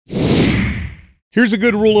Here's a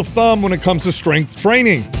good rule of thumb when it comes to strength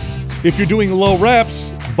training. If you're doing low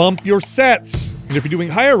reps, bump your sets. And if you're doing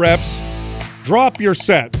higher reps, drop your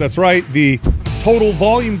sets. That's right. The total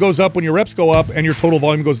volume goes up when your reps go up, and your total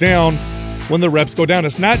volume goes down when the reps go down.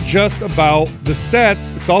 It's not just about the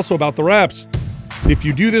sets, it's also about the reps. If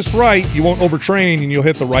you do this right, you won't overtrain and you'll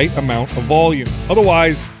hit the right amount of volume.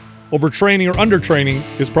 Otherwise, overtraining or undertraining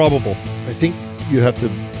is probable. I think you have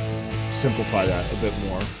to simplify that a bit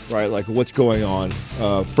more, right? Like what's going on.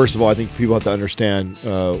 First of all, I think people have to understand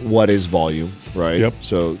what is volume, right? Yep.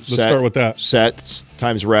 So let's start with that. Sets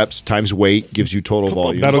times reps times weight gives you total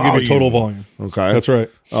volume. That'll give you total volume. Okay. That's right.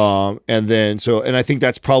 And then, and I think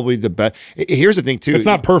that's probably the best. Here's the thing too. It's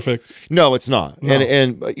not perfect. No, it's not. No.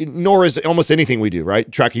 And nor is almost anything we do,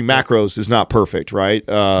 right? Tracking macros is not perfect, right?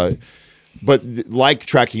 But like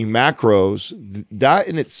tracking macros, that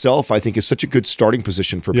in itself, I think, is such a good starting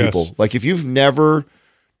position for people. Like if you've never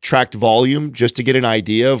tracked volume just to get an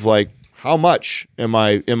idea of like how much am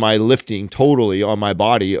I lifting totally on my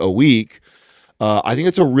body a week, I think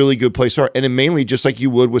it's a really good place to start. And then mainly just like you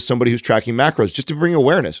would with somebody who's tracking macros, just to bring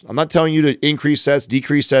awareness. I'm not telling you to increase sets,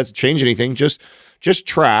 decrease sets, change anything. Just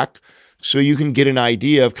track so you can get an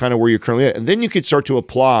idea of kind of where you're currently at. And then you could start to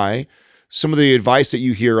apply some of the advice that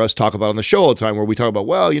you hear us talk about on the show all the time, where we talk about,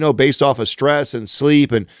 well, based off of stress and sleep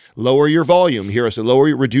and lower your volume. You hear us say,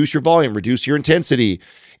 reduce your volume, reduce your intensity.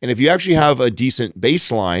 And if you actually have a decent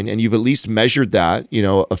baseline and you've at least measured that,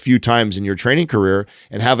 a few times in your training career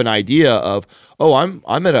and have an idea of, oh,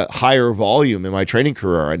 I'm at a higher volume in my training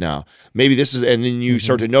career right now. Maybe this is, and then you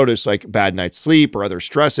start to notice like bad night's sleep or other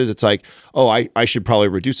stresses. It's like, oh, I should probably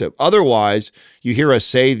reduce it. Otherwise, you hear us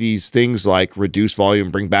say these things like reduce volume,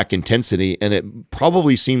 bring back intensity, and it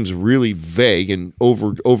probably seems really vague and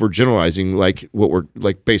overgeneralizing like what we're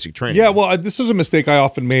like basic training. Yeah, well, this was a mistake I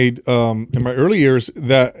often made in my early years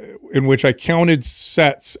in which I counted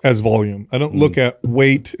sets as volume. I don't look at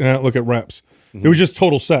weight and I don't look at reps. It was just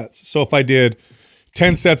total sets. So if I did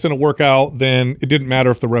 10 sets in a workout, then it didn't matter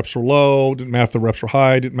if the reps were low, didn't matter if the reps were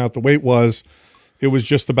high, didn't matter what the weight was. It was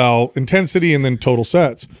just about intensity and then total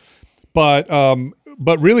sets. But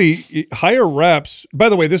really, higher reps, by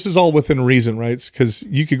the way, this is all within reason, right? Because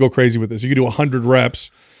you could go crazy with this. You could do 100 reps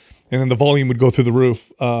and then the volume would go through the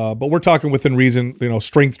roof. But we're talking within reason,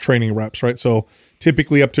 strength training reps, right? So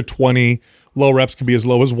typically up to 20, low reps can be as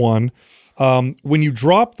low as 1. When you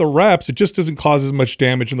drop the reps, it just doesn't cause as much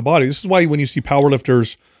damage in the body. This is why when you see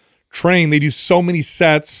powerlifters train, they do so many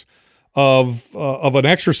sets of an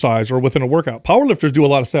exercise or within a workout. Powerlifters do a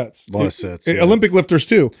lot of sets. A lot of sets. Yeah. Olympic lifters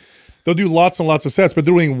too. They'll do lots and lots of sets, but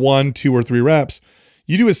they're doing 1, 2, or 3 reps.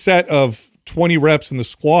 You do a set of 20 reps in the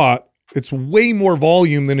squat, it's way more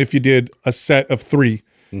volume than if you did a set of 3.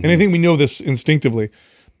 And I think we know this instinctively.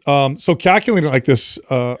 So calculating like this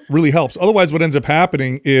really helps. Otherwise, what ends up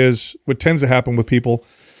happening is, what tends to happen with people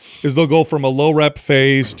is they'll go from a low rep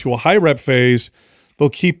phase to a high rep phase. They'll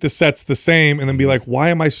keep the sets the same and then be like, why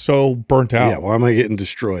am I so burnt out? Yeah, why am I getting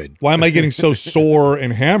destroyed? Why am I getting so sore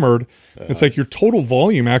and hammered? It's like your total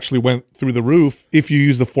volume actually went through the roof if you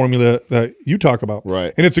use the formula that you talk about.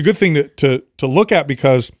 Right. And it's a good thing to look at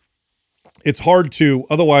because it's hard to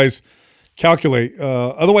otherwise calculate.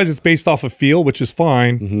 Otherwise, it's based off of feel, which is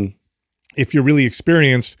fine if you're really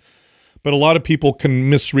experienced. But a lot of people can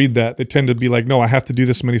misread that. They tend to be like, no, I have to do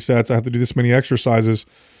this many sets. I have to do this many exercises.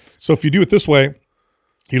 So if you do it this way,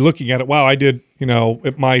 you're looking at it, wow, I did,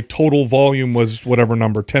 if my total volume was whatever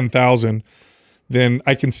number, 10,000, then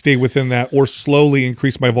I can stay within that or slowly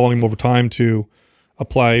increase my volume over time to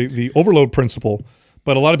apply the overload principle.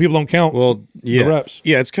 But a lot of people don't count the reps.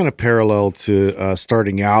 Yeah, it's kind of parallel to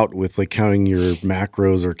starting out with like counting your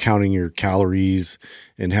macros or counting your calories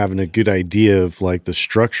and having a good idea of like the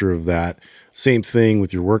structure of that. Same thing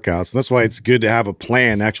with your workouts. And that's why it's good to have a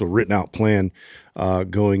plan, actual written out plan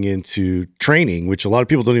going into training, which a lot of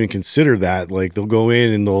people don't even consider that. Like they'll go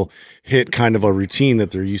in and they'll hit kind of a routine that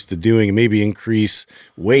they're used to doing and maybe increase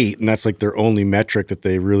weight. And that's like their only metric that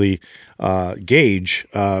they really gauge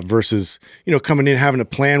versus, coming in, having a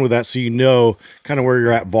plan with that. So, kind of where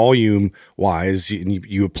you're at volume wise and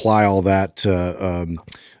you apply all that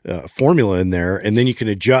formula in there and then you can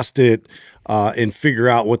adjust it and figure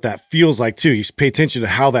out what that feels like too. You pay attention to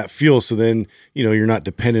how that feels. So then, you're not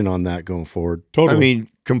dependent on that going forward. Totally. I mean,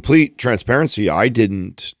 complete transparency. I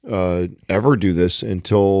didn't ever do this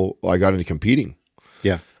until I got into competing.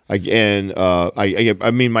 Yeah. I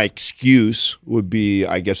mean, my excuse would be,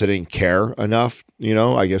 I guess I didn't care enough.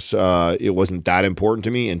 I guess it wasn't that important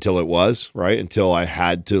to me until it was, right? Until I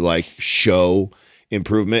had to like show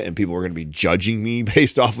improvement and people were going to be judging me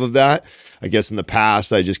based off of that. I guess in the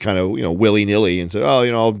past, I just kind of, willy-nilly and said, oh,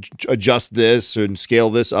 I'll adjust this and scale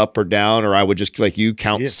this up or down, or I would just, like you,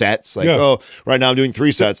 count sets. Like, oh, right now I'm doing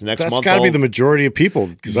 3 sets. Next month, that's got to be the majority of people,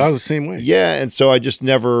 because I was the same way. Yeah, and so I just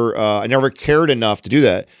I never cared enough to do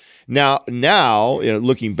that. Now,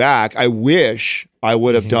 looking back, I wish I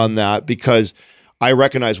would have done that, because I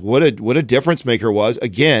recognize what a difference maker was.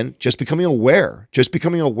 Again, just becoming aware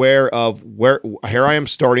of where here I am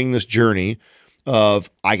starting this journey of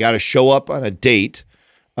I got to show up on a date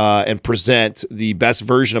and present the best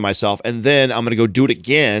version of myself, and then I'm going to go do it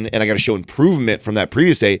again, and I got to show improvement from that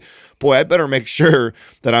previous date. Boy, I better make sure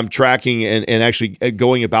that I'm tracking and actually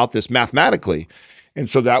going about this mathematically. And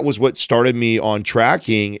so that was what started me on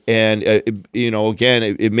tracking. And, again,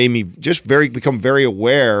 it made me just become very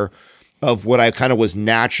aware of what I kind of was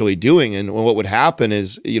naturally doing. And what would happen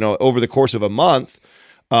is, over the course of a month,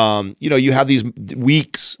 you have these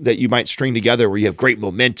weeks that you might string together where you have great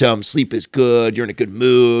momentum, sleep is good, you're in a good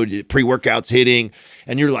mood, pre-workout's hitting,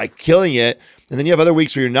 and you're like killing it. And then you have other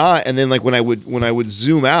weeks where you're not. And then like when I would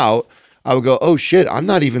zoom out, I would go, oh shit, I'm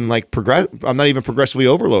not even progressively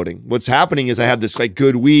overloading. What's happening is I have this like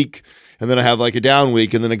good week, and then I have like a down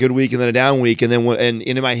week, and then a good week, and then a down week, and then and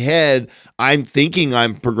in my head, I'm thinking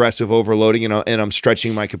I'm progressive overloading and I'm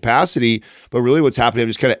stretching my capacity, but really what's happening, I'm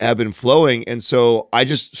just kind of ebb and flowing. And so I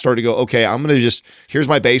just started to go, okay, I'm going to here's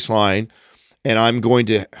my baseline, and I'm going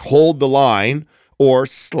to hold the line or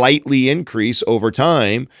slightly increase over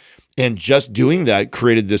time. And just doing that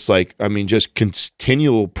created this just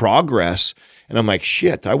continual progress. And I'm like,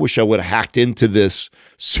 shit, I wish I would have hacked into this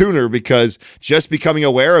sooner, because just becoming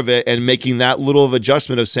aware of it and making that little of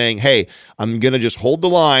adjustment of saying, hey, I'm going to just hold the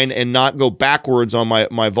line and not go backwards on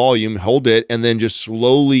my volume, hold it, and then just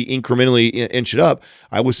slowly, incrementally inch it up.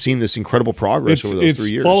 I was seeing this incredible progress over those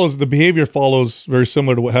 3 years. The behavior follows very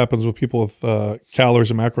similar to what happens with people with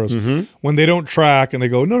calories and macros. When they don't track and they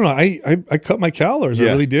go, no, I cut my calories. I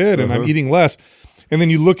really did. And I'm eating less. And then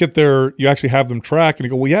you look at you actually have them track and you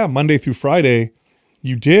go, well, yeah, Monday through Friday,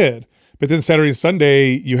 you did. But then Saturday and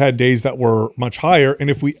Sunday, you had days that were much higher. And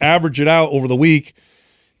if we average it out over the week,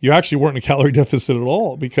 you actually weren't in a calorie deficit at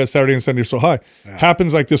all, because Saturday and Sunday are so high. Yeah.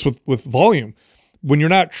 Happens like this with volume. When you're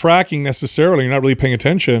not tracking necessarily, you're not really paying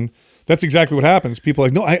attention, that's exactly what happens. People are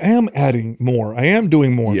like, no, I am adding more. I am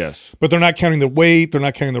doing more. Yes. But they're not counting the weight. They're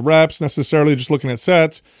not counting the reps necessarily, just looking at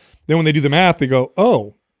sets. Then when they do the math, they go,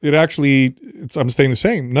 oh, I'm staying the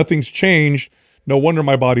same. Nothing's changed. No wonder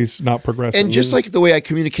my body's not progressing. And just like the way I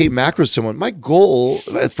communicate macros to someone, my goal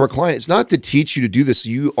for a client is not to teach you to do this.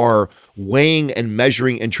 You are weighing and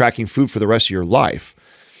measuring and tracking food for the rest of your life.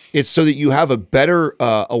 It's so that you have a better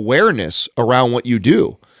awareness around what you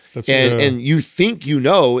do. And you think you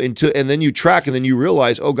know, and then you track, and then you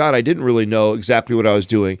realize, oh God, I didn't really know exactly what I was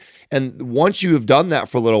doing. And once you have done that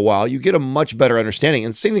for a little while, you get a much better understanding.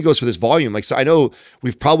 And the same thing goes for this volume. Like, so I know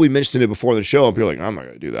we've probably mentioned it before the show, and people are like, I'm not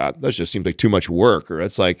going to do that. That just seems like too much work, or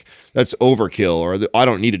that's overkill, or I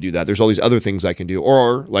don't need to do that. There's all these other things I can do.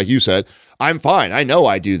 Or like you said, I'm fine. I know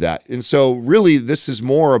I do that. And so really this is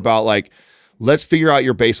more about like, let's figure out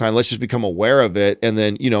your baseline. Let's just become aware of it. And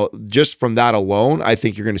then, just from that alone, I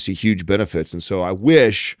think you're going to see huge benefits. And so I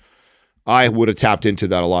wish I would have tapped into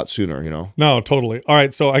that a lot sooner, No, totally. All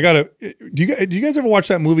right. So do you guys ever watch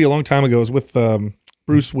that movie a long time ago? It was with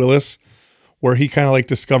Bruce Willis, where he kind of like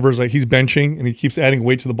discovers like he's benching and he keeps adding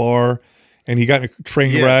weight to the bar, and he got in a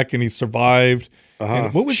train wreck and he survived.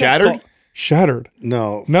 And what was Shattered? Shattered.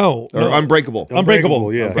 No. Or Unbreakable.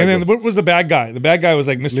 Unbreakable, yeah. And then what was the bad guy? The bad guy was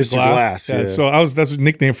like Mr. Glass. Yeah. So that's a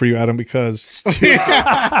nickname for you, Adam, because he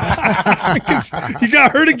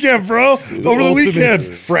got hurt again, bro, over the weekend.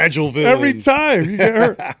 Fragile villain. Every time you get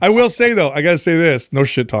hurt. I will say though, I gotta say this. No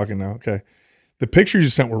shit talking now. Okay, the pictures you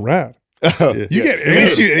sent were rad. You get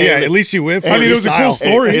at least you went for I mean, it was a cool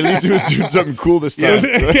story. At least he was doing something cool this time.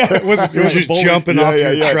 It wasn't just jumping off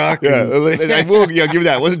your truck. Yeah, I will give you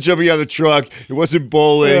that. It wasn't jumping out of the truck. It wasn't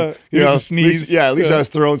bowling. Sneeze. At least I was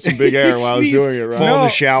throwing some big air while I was doing it. Right. Fall in the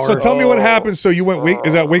shower. So tell me what happened. So you went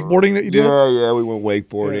is that wakeboarding that you did? Yeah, we went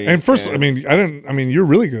wakeboarding. And first, I mean, you're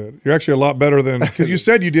really good. You're actually a lot better than, because you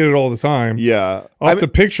said you did it all the time. Yeah. Off the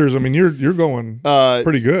pictures, I mean, you're going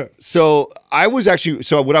pretty good. So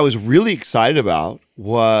what I was really excited about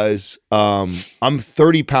was I'm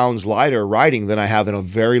 30 pounds lighter riding than I have in a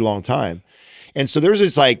very long time. And so there's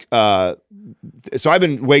this like, so I've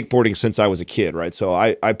been wakeboarding since I was a kid, right? So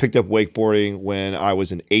I picked up wakeboarding when I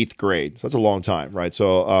was in 8th grade. So that's a long time, right?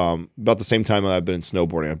 So about the same time I've been in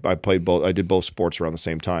snowboarding. I did both sports around the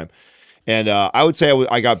same time. And I would say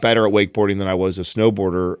I got better at wakeboarding than I was a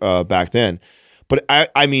snowboarder back then. But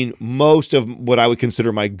I mean, most of what I would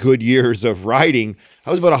consider my good years of riding, I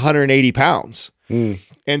was about 180 pounds.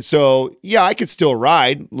 And so, yeah, I could still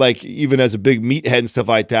ride, like even as a big meathead and stuff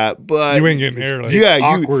like that. But you ain't getting air. Like, yeah,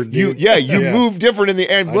 awkward, you move different in the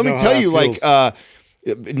air. And let me tell you, like,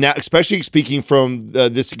 now, especially speaking from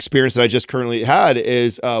this experience that I just currently had,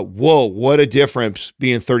 is whoa, what a difference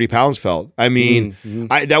being 30 pounds felt. I mean,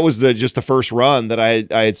 that was just the first run that I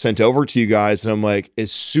had sent over to you guys, and I'm like,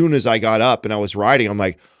 as soon as I got up and I was riding, I'm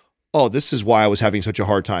like, oh, this is why I was having such a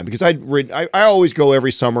hard time, because I always go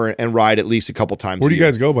every summer and ride at least a couple times. Where do you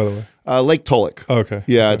guys go, by the way? Lake Tulloch. Oh, okay.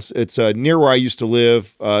 Yeah, it's near where I used to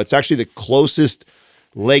live. It's actually the closest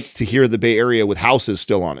lake to here in the Bay Area with houses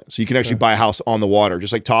still on it. So you can actually buy a house on the water,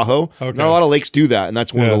 just like Tahoe. Not a lot of lakes do that, and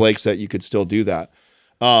that's one of the lakes that you could still do that.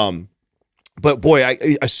 But boy,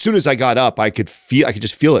 as soon as I got up, I could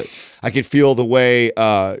just feel it. I could feel the way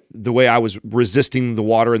I was resisting the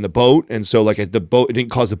water in the boat, and so like the boat, it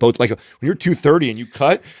didn't cause the boat, like when you're 230 and you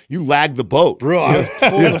cut, you lag the boat. Bro, I was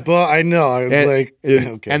pulling the boat. I know. I was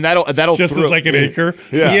okay. And that'll just as like an acre.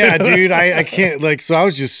 Yeah, dude. I can't, like, so I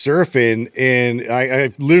was just surfing, and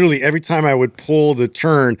I literally every time I would pull the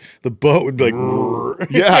turn, the boat would be like,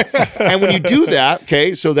 yeah. And when you do that,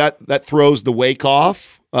 okay, so that throws the wake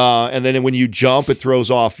off. And then when you jump, it throws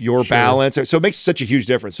off your balance. So it makes such a huge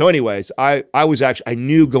difference. So anyways, I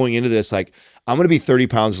knew going into this, like, I'm going to be 30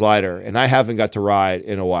 pounds lighter, and I haven't got to ride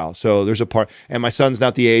in a while. So there's a part, and my son's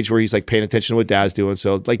not the age where he's like paying attention to what dad's doing.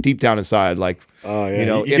 So like deep down inside, like, you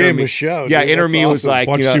know, you gave him a show. Yeah. Dude, inner me was like,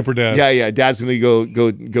 watch Super Dad. Yeah. Dad's going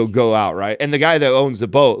to go out. Right. And the guy that owns the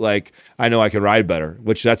boat, like, I know I can ride better,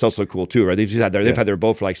 which that's also cool too. Right. They've had their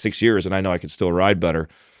boat for like 6 years, and I know I can still ride better.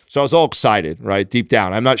 So I was all excited, right? Deep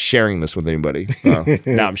down. I'm not sharing this with anybody.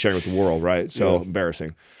 Now I'm sharing with the world, right? So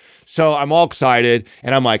embarrassing. So I'm all excited,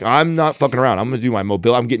 and I'm like, I'm not fucking around. I'm gonna do my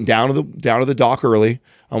mobility. I'm getting down to the dock early.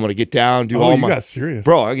 I'm gonna get down, do all my. You got serious,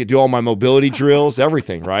 bro. I could do all my mobility drills,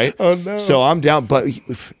 everything, right? Oh no. So I'm down, but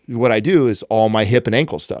what I do is all my hip and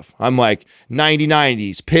ankle stuff. I'm like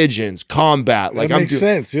 90s, pigeons, combat. Like I'm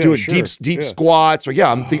doing deep squats, or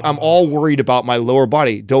I'm all worried about my lower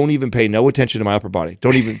body. Don't even pay no attention to my upper body.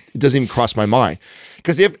 It doesn't even cross my mind.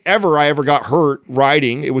 Because if ever I ever got hurt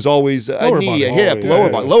riding, it was always a knee, a hip,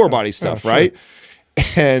 lower body stuff, right?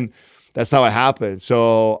 And that's not what happened.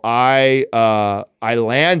 So I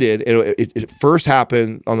landed. It first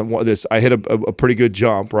happened on this. I hit a pretty good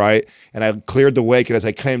jump, right? And I cleared the wake. And as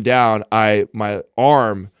I came down, my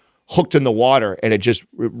arm hooked in the water, and it just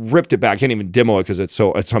ripped it back. I can't even demo it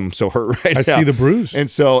because I'm so hurt right now. I see the bruise. And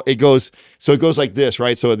so it goes like this,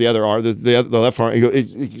 right? So the other arm, the left arm,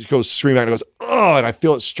 it goes screaming back, and it goes, oh, and I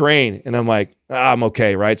feel it strain, and I'm like, I'm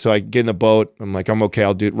okay, right? So I get in the boat, I'm like, I'm okay,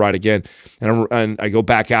 I'll ride again, and I go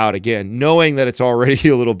back out again, knowing that it's already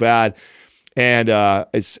a little bad. And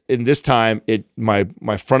it's in this time, my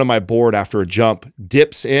front of my board after a jump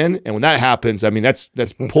dips in, and when that happens, I mean that's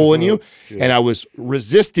pulling you. And I was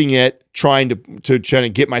resisting it, trying to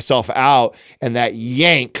get myself out, and that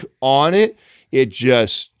yank on it, it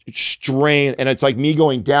just strained, and it's like me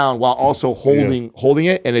going down while also holding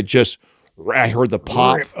it, and I heard the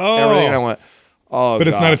pop, everything, and I went, oh, but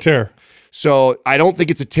it's not a tear. So I don't think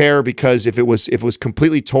it's a tear, because if it was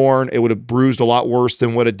completely torn, it would have bruised a lot worse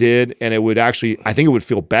than what it did, and it would actually, I think it would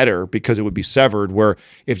feel better because it would be severed. Where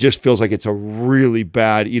it just feels like it's a really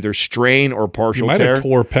bad either strain or partial tear. You might have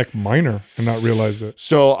tore pec minor and not realized it.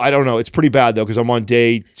 So I don't know. It's pretty bad though, because I'm on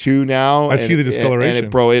day 2 now. I see the discoloration,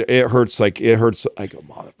 and it hurts like a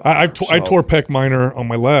motherfucker. I tore pec minor on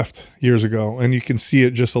my left years ago, and you can see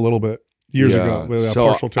it just a little bit. Years ago, with a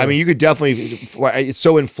partial tear. I mean, you could definitely. It's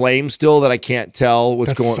so inflamed still that I can't tell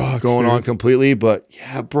what's going on completely. But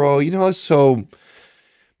yeah, bro, it's so.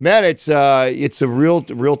 Man, it's a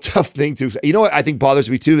real tough thing to. You know what I think bothers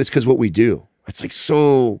me too is because what we do. It's like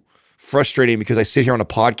so frustrating, because I sit here on a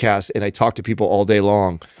podcast and I talk to people all day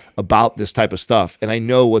long about this type of stuff, and I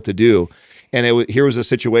know what to do. And here was a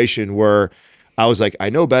situation where I was like, I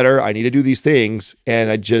know better. I need to do these things. And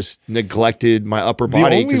I just neglected my upper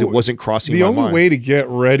body because it wasn't crossing my mind. The only way to get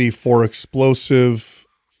ready for explosive,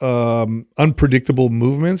 unpredictable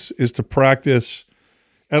movements is to practice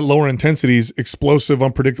at lower intensities, explosive,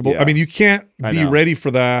 unpredictable. I mean, you can't be ready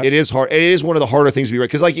for that. It is hard. It is one of the harder things to be ready.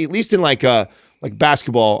 Because like, at least in like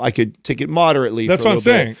basketball, I could take it moderately. That's what I'm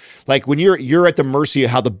saying. Like when you're at the mercy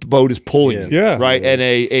of how the boat is pulling you, right? And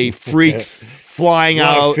a freak flying A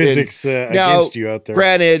lot of out. physics against you out there.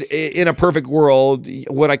 Granted, in a perfect world,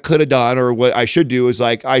 what I could have done or what I should do is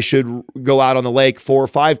like I should go out on the lake 4 or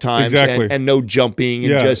 5 times and no jumping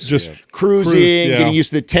and just cruising, getting used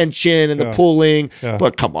to the tension and the pulling. Yeah.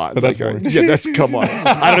 But come on, but come on.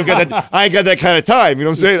 I don't get that. I ain't got that kind of time. You know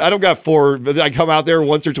what I'm saying? I don't got 4. I come out there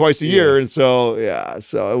once or twice a year, and so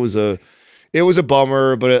it was a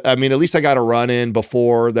bummer, but I mean, at least I got a run in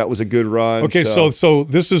before. That was a good run. Okay, so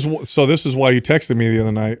this is why you texted me the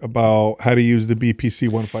other night about how to use the BPC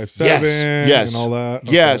 157 and all that.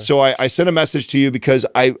 Okay. Yeah, so I sent a message to you because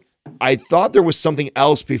I thought there was something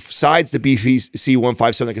else besides the BPC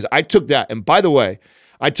 157 because I took that. And by the way,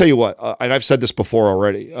 I tell you what, and I've said this before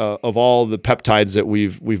already, of all the peptides that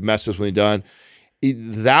we've messed with when we've done,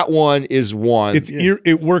 that one is one.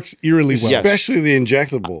 It works eerily well, especially the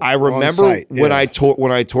injectable. I remember when I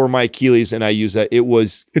tore my Achilles and I used that.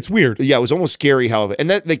 It's weird. Yeah, it was almost scary how, and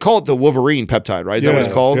they call it the Wolverine peptide, right? Is that what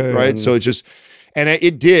it's called, right? So it just, and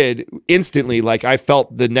it did instantly. Like I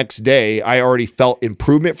felt the next day, I already felt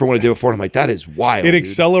improvement from what I did before. And I'm like, that is wild. It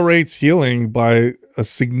accelerates healing by a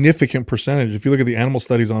significant percentage. If you look at the animal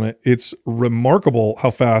studies on it, it's remarkable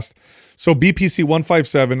how fast. So BPC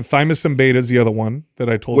 157, thymosin beta is the other one that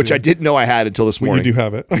I told you. Which I didn't know I had until this morning. You do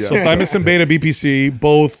have it. Yeah. So thymosin beta, BPC,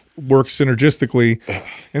 both work synergistically.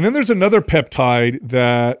 And then there's another peptide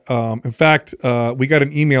that, in fact, we got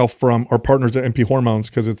an email from our partners at MP Hormones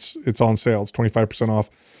because it's on sale. It's 25%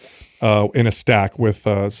 off in a stack with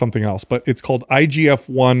something else. But it's called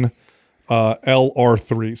IGF-1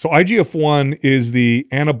 LR3. So IGF-1 is the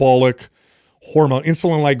anabolic hormone,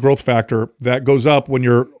 insulin-like growth factor that goes up when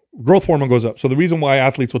your growth hormone goes up. So the reason why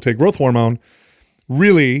athletes will take growth hormone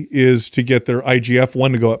really is to get their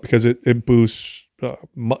IGF-1 to go up because it boosts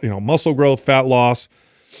muscle growth, fat loss,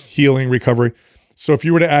 healing, recovery. So if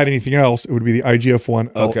you were to add anything else, it would be the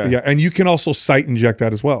IGF-1. Okay. Yeah, and you can also site inject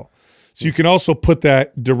that as well. So you can also put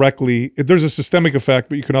that directly. There's a systemic effect,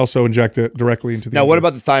 but you can also inject it directly into the Now, what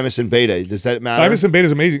about the thymosin beta? Does that matter? Thymosin beta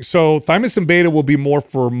is amazing. So thymosin beta will be more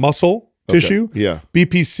for muscle tissue. Yeah.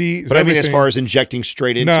 BPC is But I mean, as far as injecting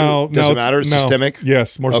straight into, does it matter? Systemic?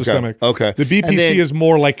 Yes, more systemic. Okay. The BPC is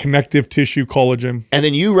more like connective tissue collagen. And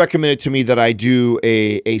then you recommended to me that I do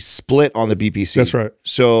a split on the BPC. That's right.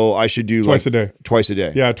 So I should do twice a day. Twice a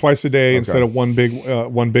day. Yeah, twice a day instead of one big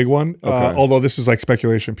one. Okay. Although this is like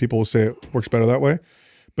speculation. People will say it works better that way.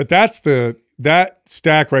 But that's that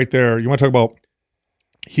stack right there. You want to talk about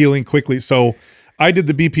healing quickly. So I did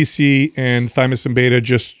the BPC and thymosin beta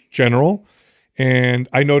just general. And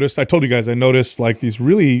I told you guys, I noticed like these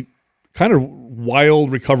really kind of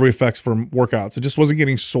wild recovery effects from workouts. It just wasn't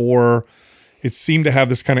getting sore. It seemed to have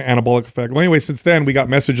this kind of anabolic effect. Well, anyway, since then we got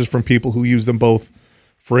messages from people who use them both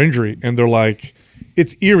for injury. And they're like,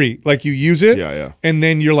 it's eerie. Like you use it and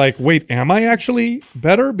then you're like, wait, am I actually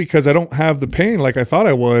better? Because I don't have the pain like I thought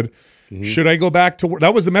I would. Should I go back to work?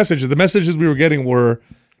 That was the message. The messages we were getting were,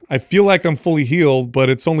 I feel like I'm fully healed, but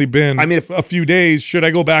it's only been a few days. Should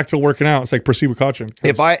I go back to working out? It's like proceed with caution.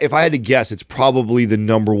 If I had to guess, it's probably the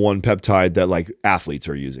 #1 peptide that like athletes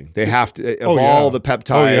are using. They have to all the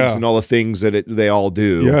peptides and all the things that they all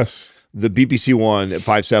do. Yes, the BPC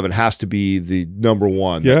 157 has to be the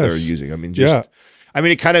 #1 that they're using. I mean, I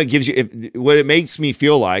mean, it kind of gives you what it makes me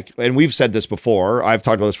feel like, and we've said this before. I've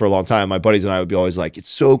talked about this for a long time. My buddies and I would be always like, it's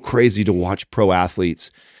so crazy to watch pro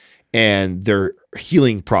athletes and their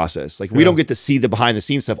healing process. Like we don't get to see the behind the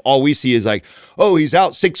scenes stuff. All we see is like, oh, he's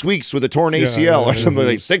out 6 weeks with a torn ACL or something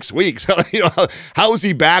like 6 weeks. You know, how is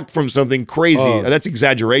he back from something crazy? That's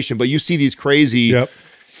exaggeration, but you see these crazy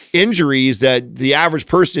injuries that the average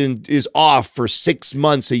person is off for 6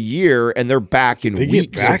 months, a year, and they're back in weeks. They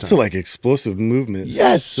get back to like explosive movements.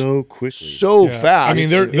 Yes, so quickly, so fast. I mean,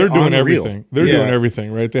 they're doing everything. They're doing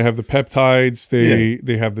everything, right? They have the peptides.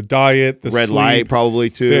 They have the diet, the red sleep. Light, probably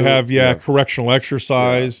too. They have correctional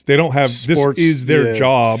exercise. They don't have sports. This is their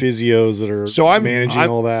job. Physios that are managing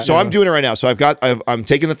all that. So I'm doing it right now. So I'm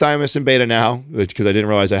taking the thymosin beta now because I didn't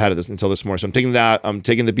realize I had it until this morning. So I'm taking that. I'm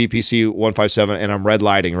taking the BPC 157 and I'm red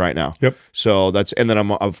lighting right now. Yep. So that's, and then I'm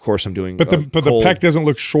doing. But the pec doesn't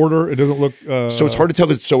look shorter. It doesn't look. So it's hard to tell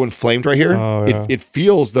because it's so inflamed right here. It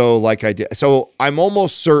feels though like I did. So I'm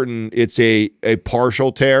almost certain it's a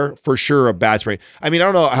partial tear, for sure, a bad sprain. I mean, I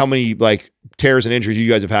don't know how many like tears and injuries you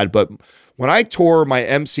guys have had, but when I tore my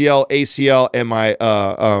MCL, ACL, and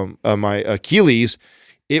my Achilles,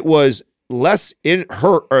 it was it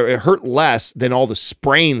hurt less than all the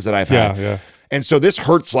sprains that I've had. And so this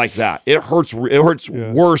hurts like that. It hurts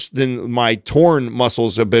worse than my torn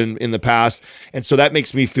muscles have been in the past. And so that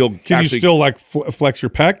makes me feel Can you still like flex your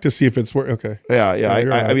pec to see if it's okay?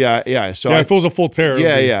 Yeah. So if it was a full tear.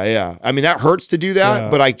 Yeah. I mean, that hurts to do that,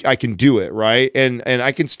 but I can do it, right? And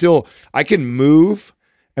I can move.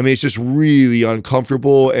 I mean, it's just really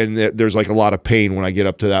uncomfortable, and there's like a lot of pain when I get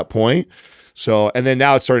up to that point. So, and then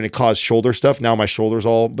now it's starting to cause shoulder stuff. Now my shoulder's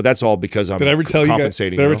but that's all because I'm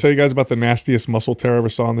compensating. Did I ever tell you guys about the nastiest muscle tear I ever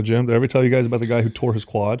saw in the gym? Did I ever tell you guys about the guy who tore his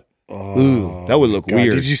quad? Ooh, that would look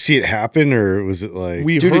weird. Did you see it happen, or was it like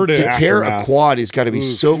to tear a quad has got to be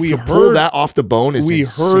so? To pull that off the bone is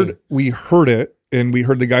insane. We heard it, and we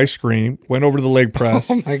heard the guy scream. Went over to the leg press.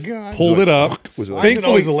 Oh my god! Pulled it up.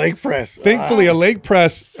 Thankfully, a leg press. Thankfully, a leg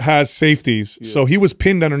press has safeties, so he was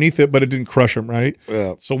pinned underneath it, but it didn't crush him. Right.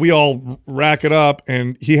 Yeah. So we all rack it up,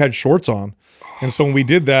 and he had shorts on, and so when we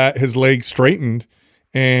did that, his leg straightened,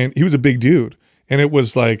 and he was a big dude, and it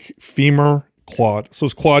was like femur. Quad. So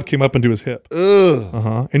his quad came up into his hip.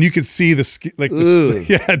 And you could see the skin, like,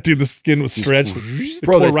 the skin was stretched. It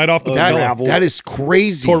tore right off the patella. That is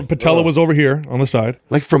crazy. Patella was over here on the side.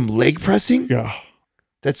 Like from leg pressing? Yeah.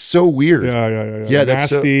 That's so weird. Yeah. Yeah,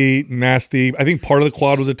 that's nasty. I think part of the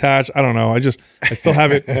quad was attached. I don't know. I still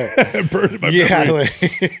have it burned in my memory.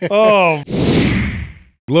 Oh.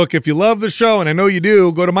 Look, if you love the show, and I know you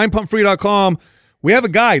do, go to mindpumpfree.com. We have a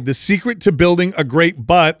guide, The Secret to Building a Great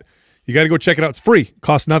Butt. You got to go check it out. It's free.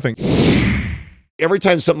 Costs nothing. Every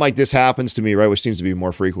time something like this happens to me, right, which seems to be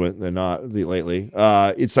more frequent than not lately,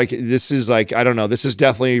 it's like this is like, I don't know, this is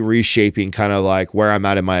definitely reshaping kind of like where I'm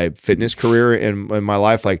at in my fitness career and in my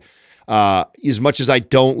life. Like as much as I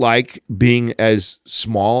don't like being as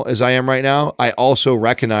small as I am right now, I also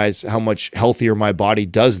recognize how much healthier my body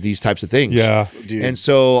does these types of things. Yeah. Dude. And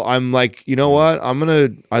so I'm like, you know what?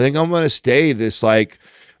 I think I'm going to stay this like,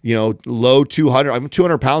 low 200. I'm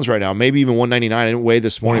 200 pounds right now, maybe even 199. I didn't weigh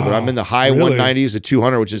this morning, but I'm in the high 190s to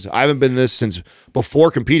 200, which is, I haven't been this since before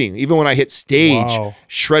competing. Even when I hit stage,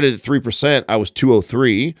 shredded at 3%, I was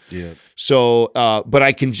 203. Yeah. So, but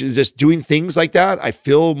I can just doing things like that, I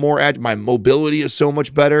feel more my mobility is so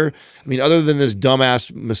much better. I mean, other than this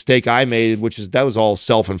dumbass mistake I made, that was all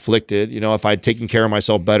self-inflicted. If I'd taken care of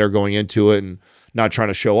myself better going into it and not trying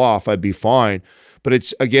to show off, I'd be fine. But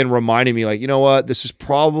it's, again, reminding me, like, you know what? This is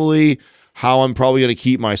probably how I'm probably going to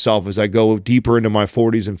keep myself as I go deeper into my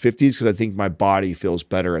 40s and 50s, because I think my body feels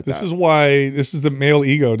better at that. This is the male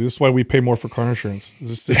ego. This is why we pay more for car insurance. We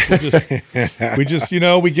just,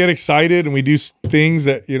 we get excited and we do things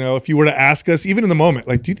that, if you were to ask us, even in the moment,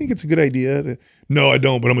 like, do you think it's a good idea? No, I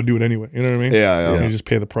don't, but I'm going to do it anyway. You know what I mean? Yeah. You just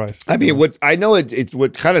pay the price. I mean, what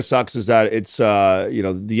kind of sucks is that it's,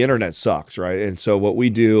 the internet sucks, right? And so what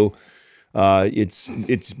we do, it's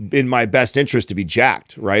in my best interest to be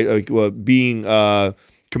jacked, right? Like being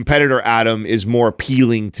competitor Adam is more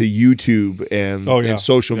appealing to YouTube and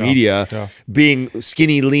social media. Yeah. Being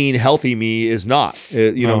skinny, lean, healthy me is not.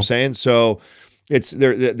 You know what I'm saying? So it's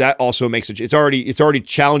there. That also makes it. It's already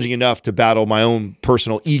challenging enough to battle my own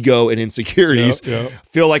personal ego and insecurities.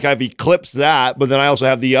 Feel like I've eclipsed that, but then I also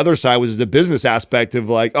have the other side, which is the business aspect of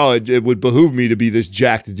like, oh, it would behoove me to be this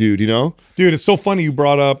jacked dude. Dude, it's so funny you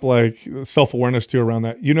brought up like self-awareness too around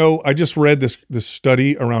that. I just read this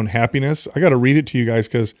study around happiness. I got to read it to you guys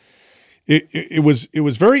because it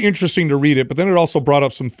was very interesting to read it, but then it also brought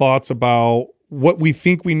up some thoughts about what we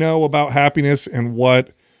think we know about happiness and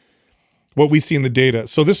what we see in the data.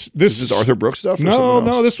 So this is Arthur Brooks stuff?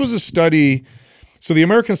 No, this was a study. So the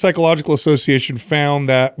American Psychological Association found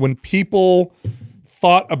that when people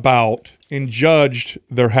thought about and judged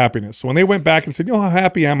their happiness, so when they went back and said, how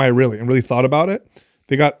happy am I really, and really thought about it,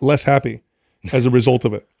 they got less happy as a result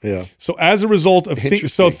of it. Yeah. So as a result of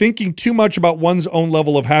thinking too much about one's own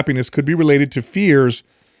level of happiness could be related to fears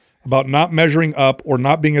about not measuring up or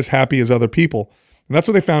not being as happy as other people. And that's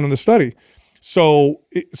what they found in the study. So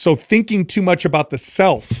thinking too much about the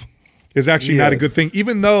self is actually not a good thing,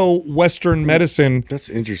 even though Western medicine that's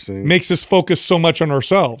interesting makes us focus so much on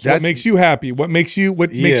ourselves. What makes you happy? What makes you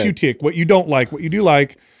tick? What you don't like? What you do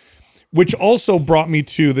like? Which also brought me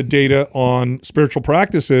to the data on spiritual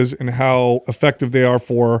practices and how effective they are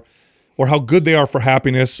for, or how good they are for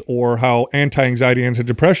happiness, or how anti-anxiety,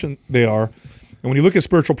 anti-depression they are. And when you look at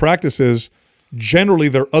spiritual practices, generally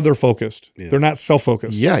they're other focused. They're not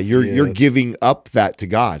self-focused. Yeah, you're giving up that to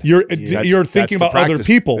God. You're thinking about other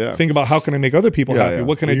people. Think about how can I make other people happy?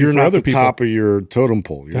 What can I do for other people? You're not the top of your totem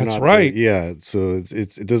pole. That's right. So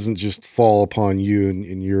it doesn't just fall upon you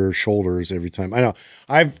and your shoulders every time. I know.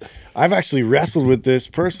 I've actually wrestled with this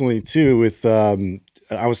personally too. With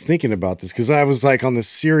I was thinking about this because I was like on this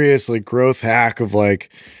serious like growth hack of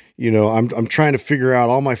like, I'm trying to figure out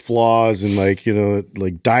all my flaws and like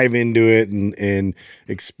dive into it and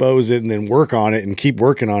expose it and then work on it and keep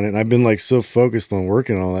working on it. And I've been like so focused on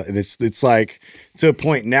working on all that. And it's like to a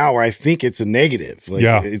point now where I think it's a negative. Like,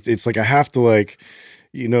 it's like I have to like,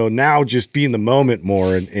 now just be in the moment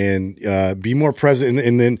more and be more present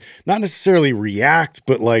and then not necessarily react,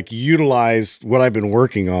 but like utilize what I've been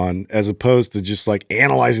working on as opposed to just like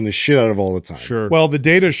analyzing the shit out of all the time. Sure. Well, the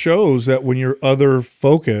data shows that when you're other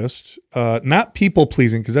focused, not people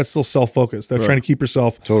pleasing, because that's still self-focused. That's trying to keep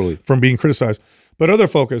yourself from being criticized, but other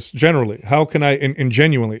focused generally. How can I, and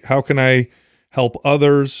genuinely, how can I help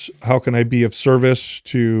others? How can I be of service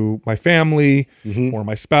to my family or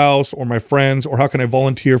my spouse or my friends? Or how can I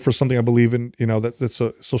volunteer for something I believe in, that's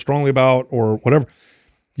so strongly about or whatever?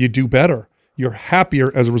 You do better. You're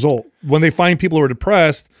happier as a result. When they find people who are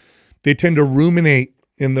depressed, they tend to ruminate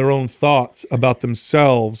in their own thoughts about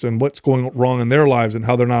themselves and what's going wrong in their lives and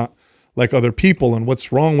how they're not like other people and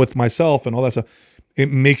what's wrong with myself and all that stuff. It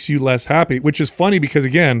makes you less happy, which is funny because,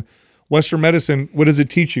 again, Western medicine, what does it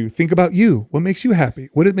teach you? Think about you. What makes you happy?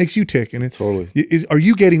 What it makes you tick? And it's are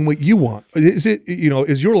you getting what you want? Is it,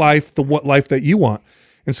 is your life the what life that you want?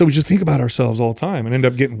 And so we just think about ourselves all the time and end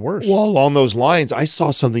up getting worse. Well, along those lines, I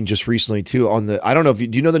saw something just recently too on I don't know if do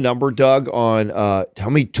you know the number, Doug, on how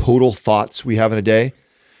many total thoughts we have in a day?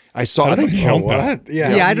 I saw. I don't count that.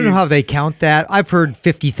 Yeah, I don't know how they count that. I've heard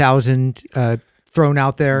 50,000 thrown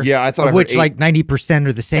out there. Yeah, I thought of which like 90%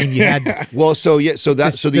 are the same you had. Well, so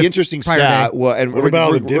the interesting stat. Well, and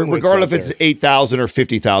regardless if it's 8,000 or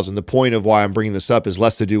 50,000, the point of why I'm bringing this up is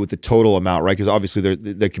less to do with the total amount, right? Because obviously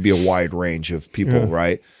there could be a wide range of people,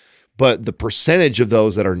 right? But the percentage of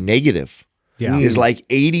those that are negative is like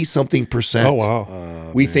 80-something%. Oh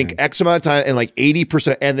wow! We think X amount of time and like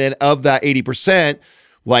 80%, and then of that 80%.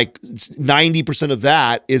 Like 90% of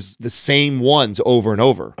that is the same ones over and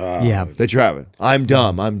over. That you're having. I'm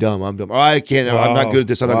dumb. I'm dumb. I'm dumb. Or I can't. I'm not good at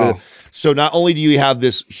this. I'm not good at this. So not only do you have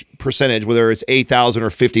this percentage, whether it's 8,000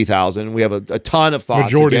 or 50,000, we have a ton of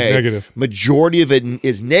thoughts. Majority is negative. Majority of it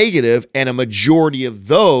is negative, and a majority of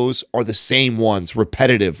those are the same ones,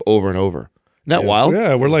 repetitive over and over. Isn't that wild?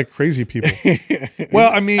 Yeah, we're like crazy people.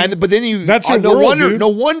 Well, I mean, but then that's your world, dude. No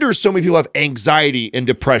wonder so many people have anxiety and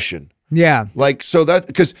depression. Yeah. Like, so that,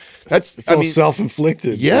 because that's, all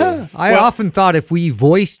self-inflicted. Yeah. I often thought if we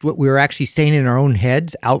voiced what we were actually saying in our own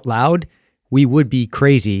heads out loud, we would be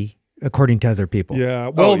crazy according to other people. Yeah.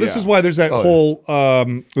 Well, this is why there's that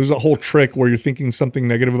there's a whole trick where you're thinking something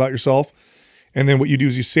negative about yourself. And then what you do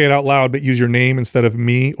is you say it out loud, but use your name instead of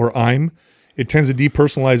me or I'm. It tends to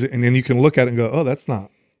depersonalize it. And then you can look at it and go, oh, that's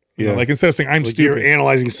not. Like instead of saying I'm stupid, you're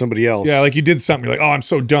analyzing somebody else. Yeah, like you did something. You're like, oh, I'm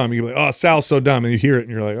so dumb. You're like, oh, Sal's so dumb, and you hear it,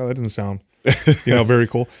 and you're like, oh, that doesn't sound, very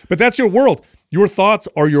cool. But that's your world. Your thoughts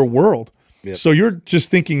are your world. Yep. So you're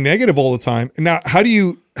just thinking negative all the time. And now, how do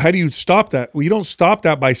you stop that? Well, you don't stop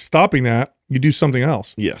that by stopping that. You do something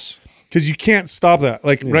else. Yes. Because you can't stop that.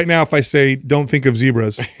 Like right now, if I say, don't think of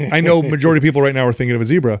zebras, I know majority of people right now are thinking of a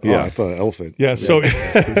zebra. Yeah, I thought elephant. Yeah, so,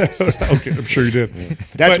 okay, I'm sure you did.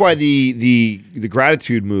 That's why the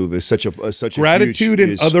gratitude move is such a gratitude huge,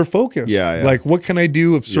 and other focus. Yeah. Like, what can I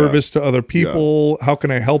do of service to other people? How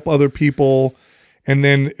can I help other people? And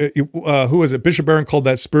then, who is it? Bishop Barron called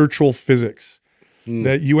that spiritual physics,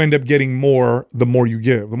 that you end up getting more the more you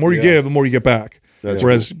give. The more you give, the more you get back.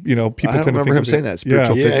 Whereas, people I tend to remember think him saying that,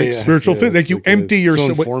 spiritual physics. Spiritual physics. Like you empty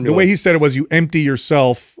yourself. The way he said it was you empty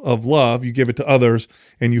yourself of love, you give it to others,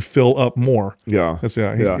 and you fill up more. Yeah. That's He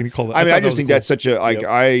called it. I mean, I just think that's such a, like,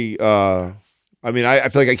 I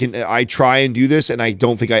feel like I try and do this, and I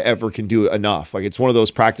don't think I ever can do it enough. Like, it's one of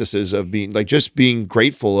those practices of being, like, just being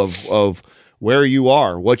grateful of where you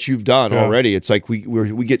are, what you've done already. It's like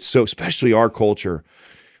we get so, especially our culture,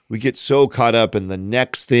 we get so caught up in the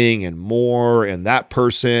next thing and more and that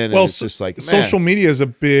person. And it's just like, man, social media is a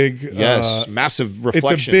big, massive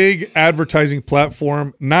reflection. It's a big advertising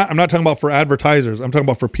platform. I'm not talking about for advertisers. I'm talking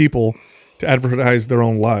about for people to advertise their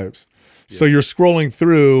own lives. Yeah. So you're scrolling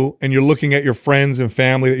through and you're looking at your friends and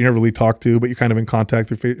family that you never really talk to, but you're kind of in contact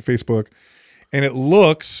through Facebook. And it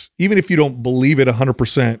looks, even if you don't believe it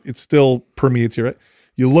 100%, it still permeates you, right?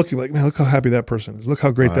 You look, you're like, man, look how happy that person is. Look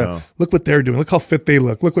how great look what they're doing. Look how fit they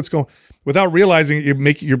look. Look what's going. Without realizing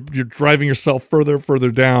it, you're driving yourself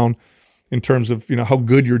further down in terms of how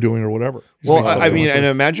good you're doing or whatever. Well, I mean, and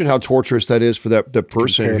imagine how torturous that is for the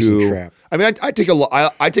person comparison trap. I mean, I take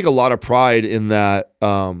a lot of pride in that.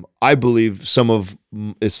 I believe some of,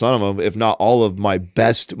 if not all of my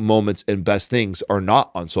best moments and best things are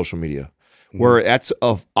not on social media. where that's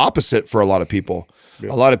opposite for a lot of people.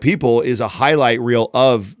 A lot of people is a highlight reel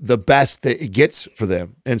of the best that it gets for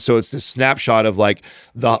them. And so it's this snapshot of like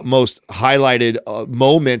the most highlighted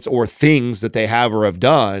moments or things that they have or have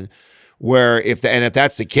done, where if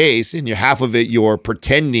that's the case and half of it you're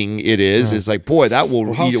pretending it is like, boy, that will.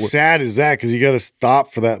 Well, how sad is that? Because you got to stop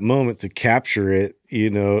for that moment to capture it, you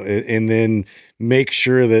know, and then make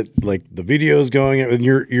sure that like the video is going and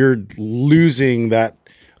you're losing that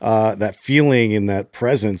feeling and that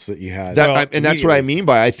presence that you had. And that's what I mean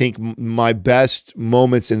by, I think my best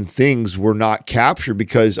moments and things were not captured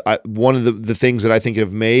because one of the things that I think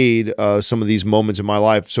have made some of these moments in my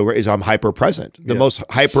life is I'm hyper present. The most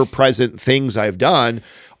hyper present things I've done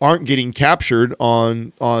aren't getting captured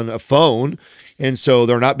on a phone. And so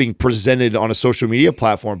they're not being presented on a social media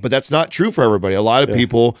platform, but that's not true for everybody. A lot of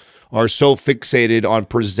people are so fixated on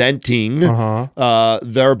presenting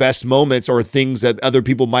their best moments or things that other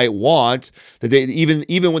people might want that they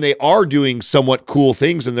even when they are doing somewhat cool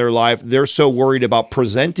things in their life, they're so worried about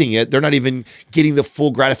presenting it, they're not even getting the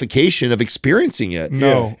full gratification of experiencing it.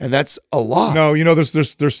 No, and that's a lot. No, you know,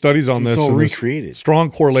 there's studies on this. It's all recreated.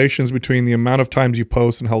 Strong correlations between the amount of times you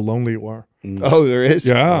post and how lonely you are. Oh, there is.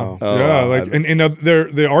 Yeah, like, and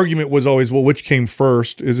the argument was always, well, which came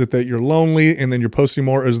first? Is it that you're lonely and then you're posting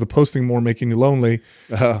more, or is the posting more making you lonely?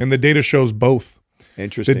 And the data shows both.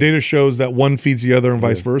 Interesting. The data shows that one feeds the other and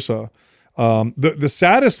vice versa. The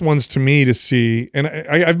saddest ones to me to see, and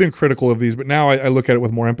I've been critical of these, but now I look at it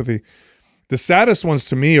with more empathy. The saddest ones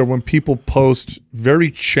to me are when people post very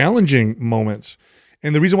challenging moments,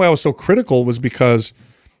 and the reason why I was so critical was because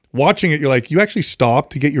watching it, you're like, you actually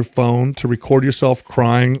stopped to get your phone to record yourself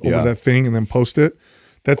crying over that thing and then post it.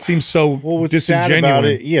 That seems so what's disingenuous. sad about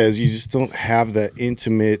it, is you just don't have that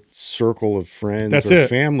intimate circle of friends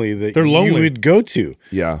family that They're lonely. you would go to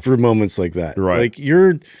for moments like that. Right. Like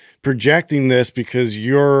you're projecting this because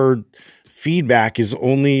your feedback is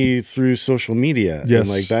only through social media. Yes. And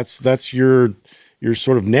like that's your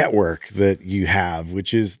sort of network that you have,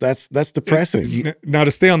 which is that's depressing. Now,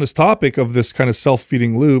 to stay on this topic of this kind of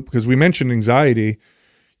self-feeding loop, because we mentioned anxiety,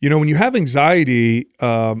 you know, when you have anxiety,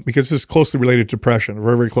 because this is closely related to depression,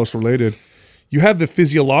 very, very closely related, you have the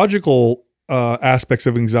physiological aspects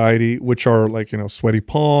of anxiety, which are like, you know, sweaty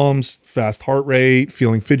palms, fast heart rate,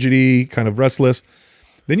 feeling fidgety, kind of restless.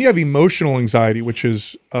 Then you have emotional anxiety, which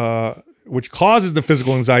is which causes the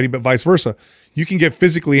physical anxiety, but vice versa. You can get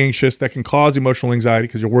physically anxious that can cause emotional anxiety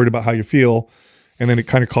because you're worried about how you feel, and then it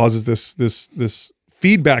kind of causes this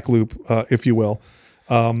feedback loop, if you will.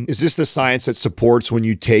 Is this the science that supports when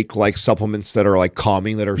you take like supplements that are like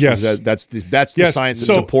calming? That are that's the science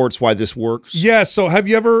that supports why this works. Yeah. So have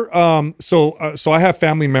you ever? So I have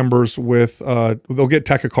family members with they'll get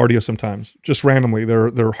tachycardia sometimes, just randomly.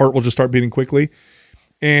 Their heart will just start beating quickly.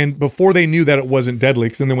 And before they knew that it wasn't deadly,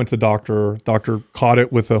 because then they went to the doctor. Doctor caught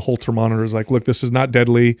it with a Holter monitor. Is like, look, this is not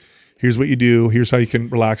deadly. Here's what you do. Here's how you can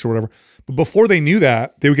relax or whatever. But before they knew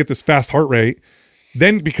that, they would get this fast heart rate.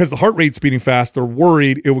 Then because the heart rate's beating fast, they're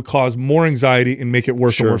worried it would cause more anxiety and make it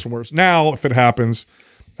worse and worse and worse. Now, if it happens,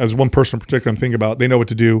 as one person in particular I'm thinking about, they know what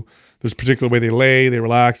to do. There's a particular way they lay, they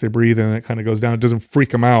relax, they breathe, and it kind of goes down. It doesn't freak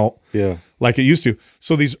them out like it used to.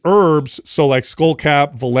 So these herbs, so like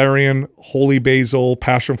skullcap, valerian, holy basil,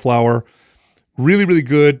 passion flower, really, really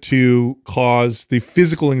good to cause the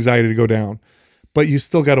physical anxiety to go down. But you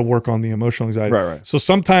still got to work on the emotional anxiety. Right. So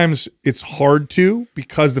sometimes it's hard to,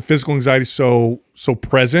 because the physical anxiety is so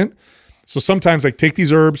present. So sometimes like take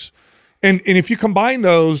these herbs, and if you combine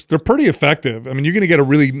those, they're pretty effective. I mean, you're going to get a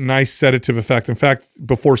really nice sedative effect. In fact,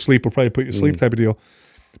 before sleep, will probably put you to sleep type of deal.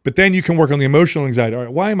 But then you can work on the emotional anxiety. All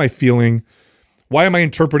right, why am I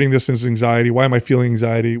interpreting this as anxiety? Why am I feeling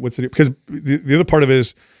anxiety? What's it? Because the other part of it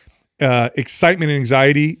is excitement and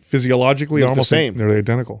anxiety physiologically are almost the same. They're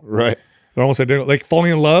identical. Right. They're almost identical. Like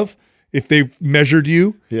falling in love, if they measured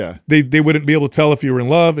you, they wouldn't be able to tell if you were in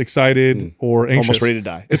love, excited, or anxious. Almost ready to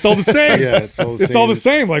die. It's all the same. It's all the same. It's all the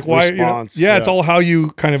same. Like why? Response, it's all how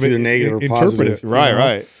you kind of interpret it.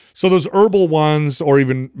 Right. So those herbal ones or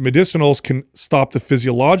even medicinals can stop the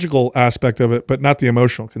physiological aspect of it, but not the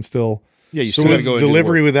emotional. Can still. Yeah, you so still was go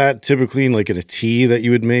delivery with that typically in like in a tea that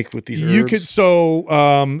you would make with these herbs? You could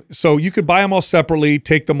so you could buy them all separately,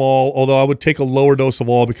 take them all, although I would take a lower dose of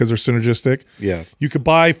all because they're synergistic. Yeah. You could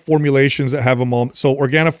buy formulations that have them all. So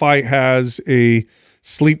Organifi has a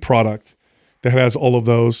sleep product that has all of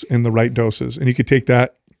those in the right doses, and you could take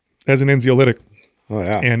that as an anxiolytic. Oh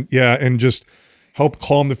yeah. And just help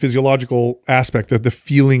calm the physiological aspect of the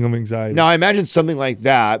feeling of anxiety. Now I imagine something like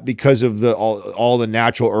that because of the all the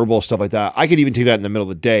natural herbal stuff like that. I could even take that in the middle of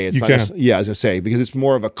the day. It's You not can. yeah, I was gonna say because it's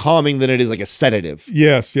more of a calming than it is like a sedative.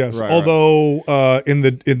 Yes, yes. Right, Although in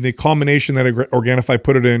the combination that Organifi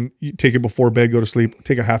put it in, you take it before bed, go to sleep,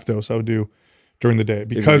 take a half dose. I would do during the day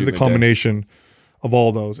because of the combination of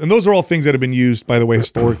all those. And those are all things that have been used, by the way,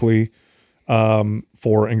 historically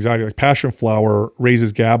for anxiety. Like passion flower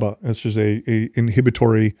raises GABA. It's just a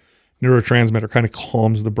inhibitory neurotransmitter, kind of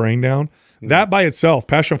calms the brain down. That by itself,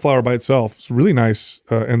 passion flower by itself, is a really nice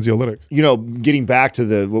anxiolytic. You know, getting back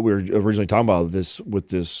to what we were originally talking about with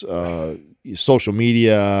this social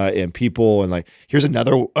media and people, and like here's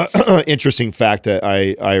another interesting fact that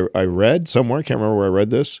I read somewhere. I can't remember where I read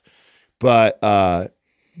this, but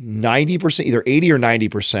 90%, either 80 or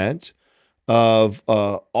 90% of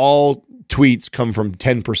all tweets come from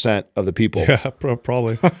 10% of the people. Yeah,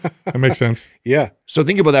 probably. That makes sense. Yeah. So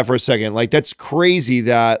think about that for a second. Like that's crazy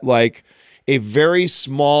that like a very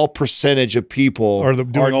small percentage of people Are are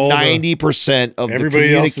doing all the- 90% of Everybody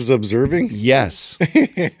the else is observing. Yes.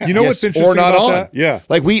 You know what's interesting or not about on. that? Yeah.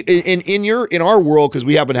 Like we in our world, because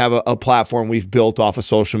we happen to have a platform we've built off of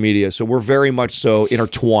social media, so we're very much so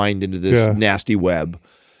intertwined into this Yeah. nasty web.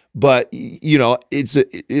 But you know,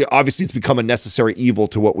 obviously it's become a necessary evil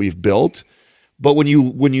to what we've built. But when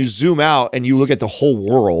you zoom out and you look at the whole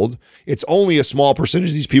world, it's only a small percentage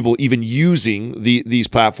of these people even using these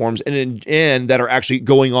platforms and that are actually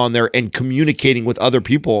going on there and communicating with other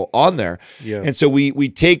people on there. Yeah. And so we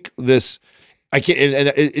take this. I can't,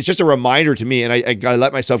 and it's just a reminder to me. And I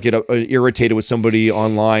let myself get irritated with somebody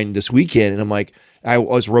online this weekend, and I'm like, I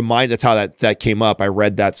was reminded that's how that came up. I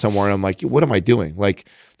read that somewhere, and I'm like, what am I doing? Like,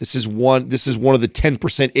 this is one of the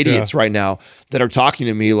 10% idiots right now that are talking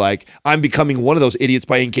to me like I'm becoming one of those idiots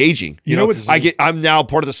by engaging. You know I'm now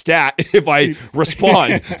part of the stat if I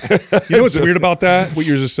respond. You know what's weird about that? What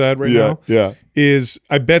you just said right now? Yeah. Is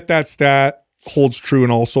I bet that stat holds true in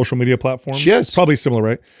all social media platforms. Yes. It's probably similar,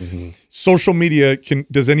 right? Social media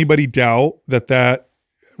does anybody doubt that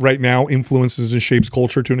right now influences and shapes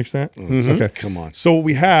culture to an extent? Okay. Come on. So what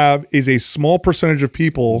we have is a small percentage of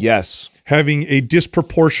people Yes. having a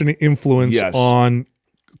disproportionate influence Yes. on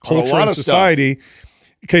culture lot and of stuff. society.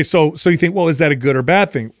 Okay, so you think, well, is that a good or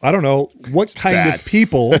bad thing? I don't know. What kind bad. of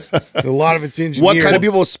people? A lot of it's engineered. What kind of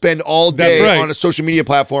people spend all That's day right. on a social media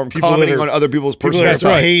platform that commenting are- on other people's People personal that That's are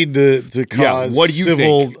stuff? right. paid to cause what do you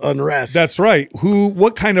civil think? unrest. That's right.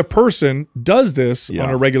 What kind of person does this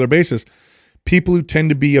on a regular basis? People who tend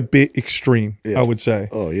to be a bit extreme, I would say.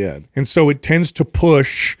 Oh yeah. And so it tends to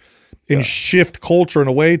push and shift culture in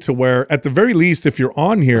a way to where, at the very least, if you're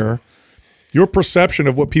on here, your perception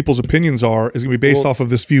of what people's opinions are is going to be based off of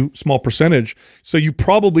this small percentage. So you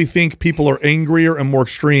probably think people are angrier and more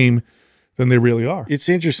extreme than they really are. It's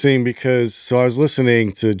interesting because I was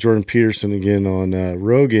listening to Jordan Peterson again on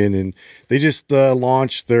Rogan, and they just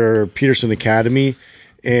launched their Peterson Academy,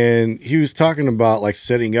 and he was talking about like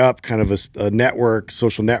setting up kind of a network,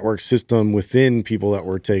 social network system within people that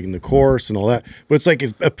were taking the course and all that. But it's like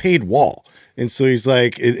a paid wall, and so he's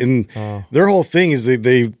like, and their whole thing is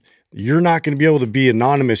you're not going to be able to be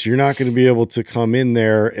anonymous. You're not going to be able to come in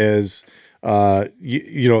there as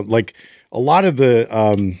you know, like a lot of the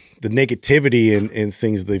negativity and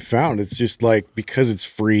things they found. It's just like because it's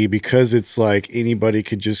free, because it's like anybody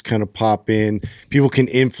could just kind of pop in. People can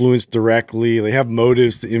influence directly. They have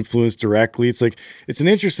motives to influence directly. It's like it's an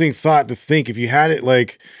interesting thought to think if you had it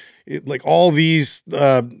like all these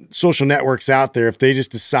social networks out there, if they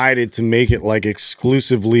just decided to make it like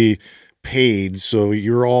exclusively paid, so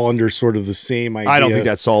you're all under sort of the same idea. I don't think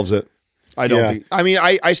that solves it. I don't think. I mean,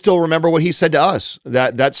 I still remember what he said to us.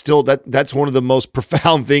 That's one of the most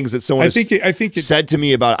profound things that someone I think it said to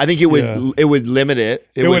me about it. I think it would limit it.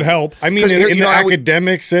 It would help. I mean, 'Cause in you the know, I would-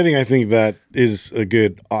 academic setting, I think that is a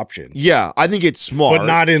good option, Yeah, I think it's smart, but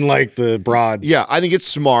not in like the broad. Yeah, I think it's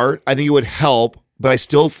smart. I think it would help, but I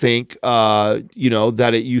still think, you know,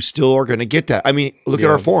 that you still are going to get that. I mean, look at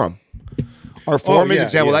our forum. Our forum is yeah, an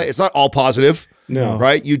example of yeah. that. It's not all positive. No.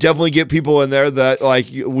 Right? You definitely get people in there that like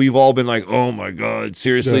we've all been like, oh my God,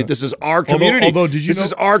 seriously, Yeah. this is our community. Although did you this know-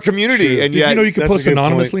 is our community. True. And Did yet, you know you can that's a post good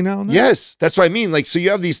anonymously point. now? On that? yes, that's what I mean. Like, so you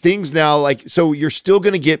have these things now, like, so you're still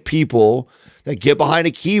going to get people that get behind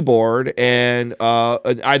a keyboard and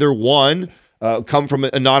either one, come from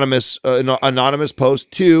an anonymous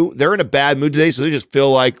post. Two, they're in a bad mood today, so they just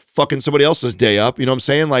feel like fucking somebody else's day up. You know what I'm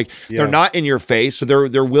saying? Like they're not in your face, so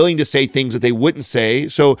they're willing to say things that they wouldn't say.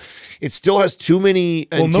 So it still has too many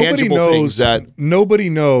intangible things that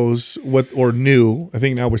nobody knows what or knew. I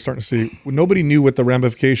think now we're starting to see nobody knew what the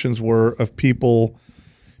ramifications were of people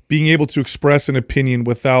being able to express an opinion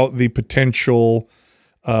without the potential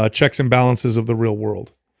checks and balances of the real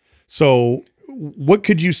world. So what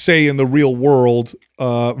could you say in the real world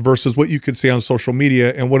versus what you could say on social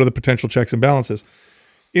media, and what are the potential checks and balances?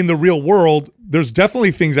 In the real world, there's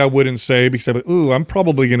definitely things I wouldn't say because I'm like, ooh, I'm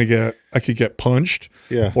probably going to I could get punched,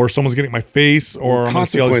 or someone's getting my face, or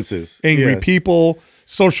consequences. I'm angry people.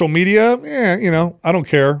 Social media, I don't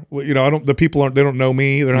care. The people they don't know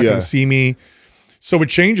me. They're not going to see me. So it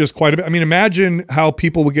changes quite a bit. I mean, imagine how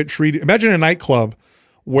people would get treated. Imagine a nightclub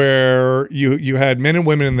where you had men and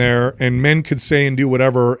women in there, and men could say and do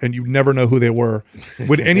whatever, and you'd never know who they were.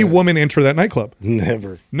 Would any woman enter that nightclub?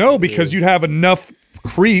 Never. No, because you'd have enough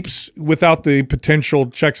creeps without the potential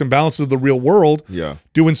checks and balances of the real world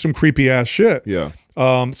doing some creepy ass shit.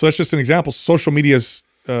 So that's just an example. Social media is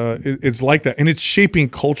it's like that, and it's shaping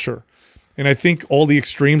culture. And I think all the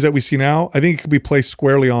extremes that we see now, I think it could be placed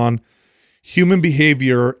squarely on human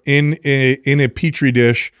behavior in a petri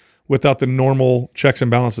dish without the normal checks and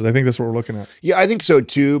balances. I think that's what we're looking at. Yeah, I think so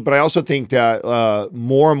too. But I also think that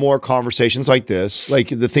more and more conversations like this, like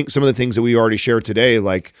some of the things that we already shared today,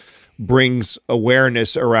 like brings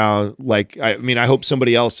awareness around, like, I mean, I hope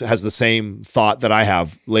somebody else has the same thought that I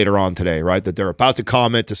have later on today, right? That they're about to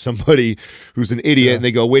comment to somebody who's an idiot and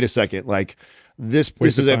they go, wait a second, like this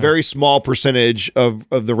is a very small percentage of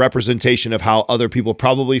the representation of how other people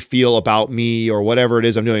probably feel about me or whatever it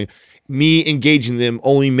is I'm doing. Me engaging them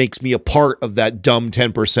only makes me a part of that dumb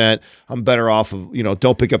 10%. I'm better off of,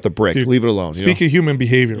 don't pick up the brick. Dude, leave it alone. Speak of human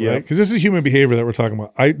behavior, right? Because this is human behavior that we're talking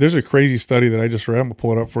about. There's a crazy study that I just read. I'm going to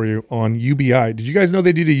pull it up for you on UBI. Did you guys know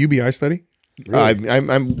they did a UBI study? Really?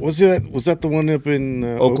 Was that the one up in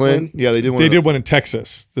Oakland? Yeah, they did one. They did one in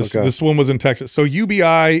Texas. This one was in Texas. So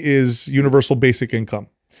UBI is universal basic income.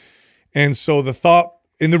 And so the thought,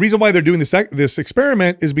 and the reason why they're doing this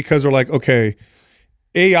experiment is because they're like, okay,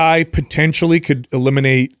 AI potentially could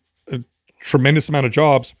eliminate a tremendous amount of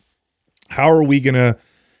jobs. How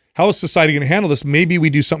is society going to handle this? Maybe we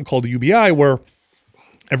do something called a UBI where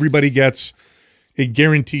everybody gets a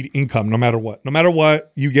guaranteed income no matter what. No matter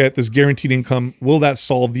what, you get this guaranteed income. Will that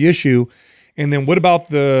solve the issue? And then what about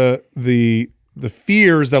the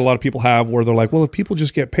fears that a lot of people have where they're like, well, if people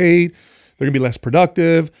just get paid, they're going to be less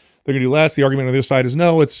productive. They're going to do less. The argument on the other side is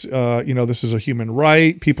no, it's, this is a human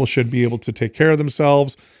right. People should be able to take care of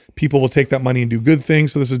themselves. People will take that money and do good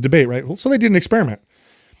things. So this is debate, right? Well, so they did an experiment.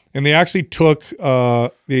 And they actually took,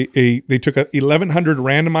 they took 1,100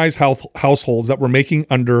 randomized households that were making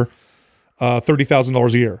under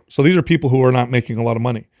 $30,000 a year. So these are people who are not making a lot of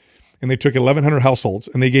money. And they took 1,100 households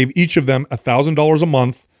and they gave each of them $1,000 a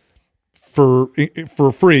month for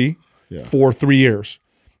free for 3 years.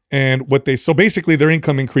 And so basically their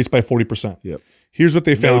income increased by 40%. Yep. Here's what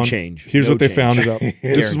they found. No change. Here's what they found.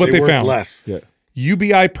 This is what they found. Less. Yeah.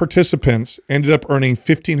 UBI participants ended up earning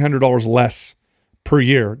 $1,500 less per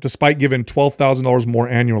year, despite giving $12,000 more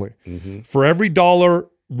annually. For every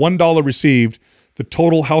 $1 received, the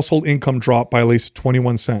total household income dropped by at least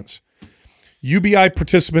 21 cents. UBI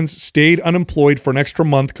participants stayed unemployed for an extra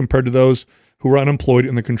month compared to those who were unemployed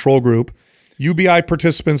in the control group. UBI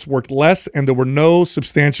participants worked less, and there were no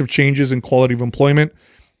substantive changes in quality of employment.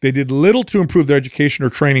 They did little to improve their education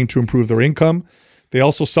or training to improve their income. They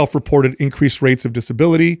also self-reported increased rates of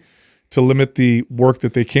disability to limit the work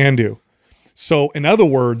that they can do. So in other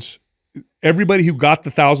words, everybody who got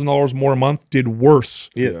the $1,000 more a month did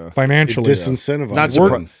worse financially.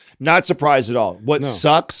 Disincentivized. Not surprised at all. What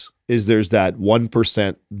sucks is there's that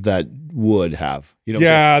 1% that would have.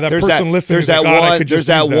 That person listening. There's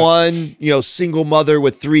that one single mother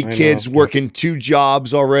with 3 kids working 2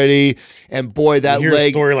 jobs already, and boy, that hear leg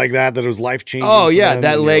a story like that was life changing. Oh yeah,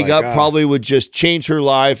 that leg up probably would just change her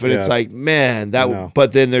life, and it's like, man, that.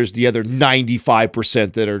 But then there's the other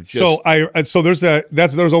 95% that are just. So there's that.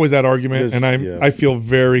 There's always that argument, and I feel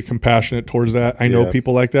very compassionate towards that. I know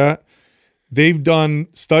people like that. They've done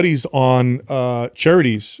studies on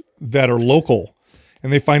charities that are local,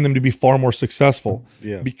 and they find them to be far more successful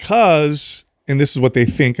because, and this is what they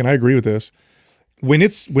think, and I agree with this, when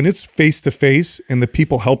it's face to face and the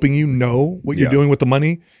people helping you know what you're doing with the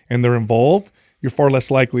money and they're involved, you're far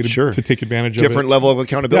less likely to take advantage of it. Different level of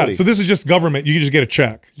accountability. Yeah, so this is just government. You can just get a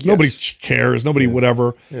check. Yes. Nobody cares. Nobody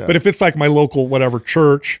whatever. Yeah. But if it's like my local whatever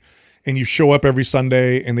church, and you show up every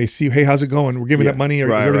Sunday and they see, hey, how's it going? We're giving that money. Or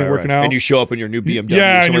is everything working out? And you show up in your new BMW.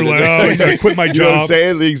 Yeah, and you're like, oh, you gotta quit my job. You know what I'm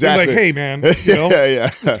saying? Exactly. You're like, hey, man, you know,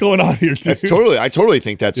 what's going on here, dude? I totally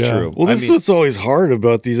think that's true. Well, this is what's always hard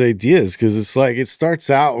about these ideas, because it's like it starts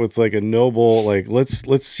out with like a noble, like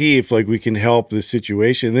let's see if like we can help this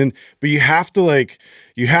situation. Then, but you have to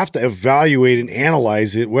evaluate and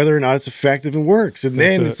analyze it, whether or not it's effective and works. And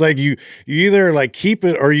then it's like you either like keep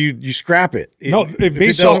it or you scrap it. No,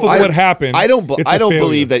 based off of what happened, I don't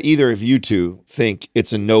believe that either of you two think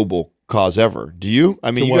it's a noble cause ever. Do you?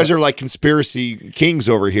 I mean, you guys are like conspiracy kings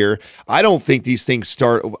over here. I don't think these things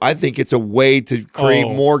start. I think it's a way to create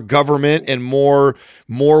more government and more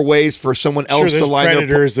ways for someone else to line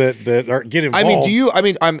predators that are get involved. I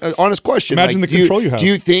mean, I'm an honest question. Imagine the control you have. Do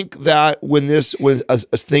you think that when a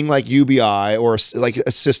thing like UBI or like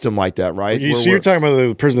a system like that, right? So you're talking about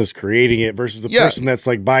the person that's creating it versus the person that's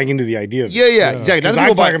like buying into the idea of it. Yeah, exactly. Because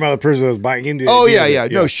I'm talking about the person that's buying into it. Oh, yeah.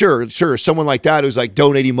 No, sure. Someone like that who's like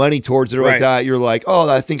donating money towards it or like that, you're like, oh,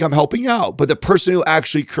 I think I'm helping out. But the person who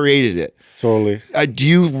actually created it, totally.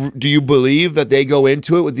 Do you believe that they go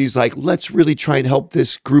into it with these like, let's really try and help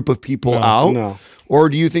this group of people out? No. Or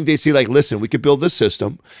do you think they see like, listen, we could build this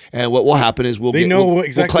system, and what will happen is we'll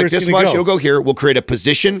collect this much. It'll go here. We'll create a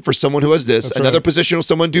position for someone who has this. Another position will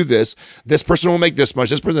someone do this. This person will make this much.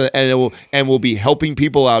 This person, and we'll be helping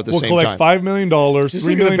people out at the same time. We'll collect $5 million,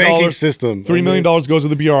 $3 million system. $3 million goes to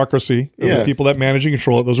the bureaucracy of the people that manage and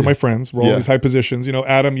control it. Those are my friends. We're all in these high positions. You know,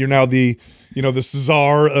 Adam, you're now the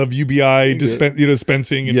czar of UBI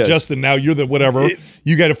dispensing, and Justin, now you're the whatever.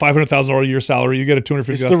 You get a $500,000 a year salary. You get a $250,000.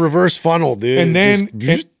 It's the reverse funnel, dude. And then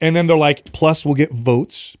and then they're like, plus we'll get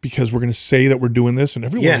votes because we're going to say that we're doing this, and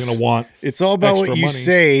everyone's going to want. It's all about what you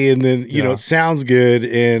say, and then you know it sounds good,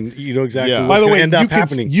 and you know exactly what's going to end up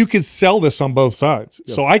happening. You could sell this on both sides.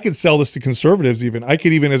 So I could sell this to conservatives. Even I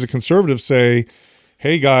could even as a conservative say,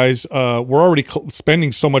 hey guys, we're already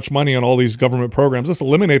spending so much money on all these government programs. Let's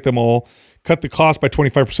eliminate them all, cut the cost by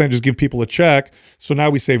 25%, just give people a check. So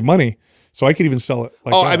now we save money. So I could even sell it.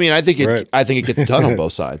 Like that. I mean, I think it gets done on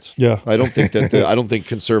both sides. Yeah, I don't think that I don't think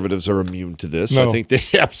conservatives are immune to this. No. I think they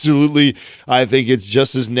absolutely. I think it's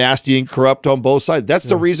just as nasty and corrupt on both sides. That's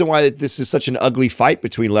the reason why this is such an ugly fight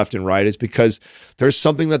between left and right. Is because there's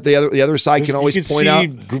something that the other side can always point out.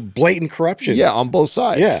 Blatant corruption. Yeah, on both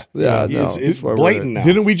sides. Yeah. It's blatant now.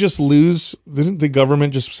 Didn't we just lose? Didn't the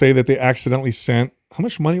government just say that they accidentally sent? How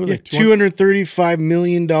much money was it? $235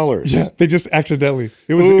 million. Yeah, they just accidentally.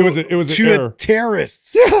 It was an error.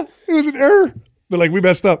 Terrorists. Yeah, it was an error. They're like, we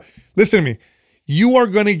messed up. Listen to me. You are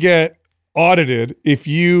going to get audited if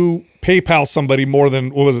you PayPal somebody more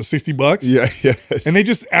than, what was it, $60? Yeah, yes. And they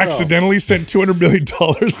just accidentally sent $200 million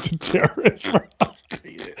to terrorists.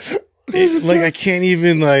 Like I can't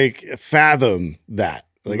even like fathom that.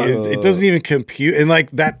 Like it doesn't even compute, and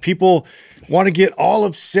like that people want to get all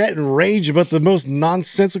upset and rage about the most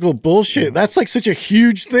nonsensical bullshit. That's like such a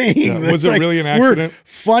huge thing. Yeah. Was it really an accident? We're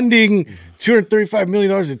funding $235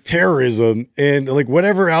 million of terrorism, and like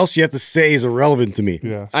whatever else you have to say is irrelevant to me.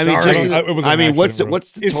 Yeah, I mean, what's the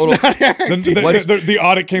total? The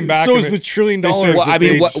audit came back. So is the $1 trillion. Well, I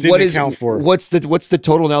mean, what's the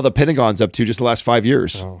total now? The Pentagon's up to just the last 5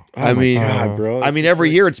 years. Oh I mean, God, bro. I mean, every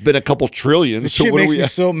year it's been a couple trillion. This shit makes me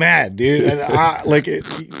so mad, dude. And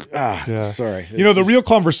sorry. You know, the real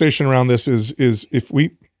conversation around this is if we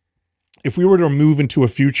were to move into a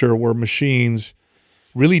future where machines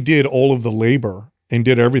really did all of the labor and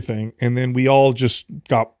did everything, and then we all just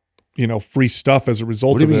got, you know, free stuff as a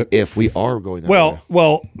result of it. What do you mean it. If we are going that way?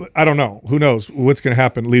 Well, I don't know. Who knows what's going to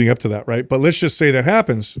happen leading up to that, right? But let's just say that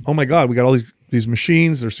happens. Oh my God, we got all these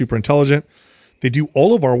machines. They're super intelligent. They do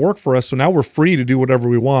all of our work for us, so now we're free to do whatever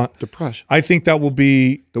we want. Depression. I think that will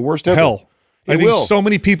be the worst ever. Hell. I think so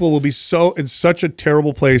many people will be in such a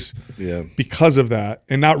terrible place because of that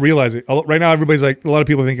and not realize it. Right now, everybody's like, a lot of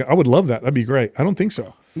people think, I would love that. That'd be great. I don't think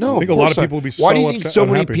so. No, I think a lot of people will be so upset. Why do you think so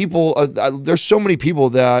many unhappy. people, there's so many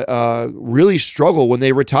people that really struggle when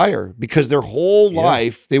they retire because their whole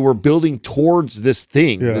life they were building towards this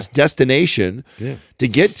thing, this destination to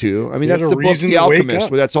get to. I mean, that's the book, The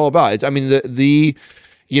Alchemist, what that's all about. I mean,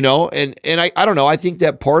 you know, and I don't know. I think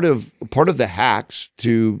that part of the hacks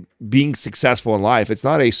to being successful in life, it's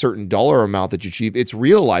not a certain dollar amount that you achieve. It's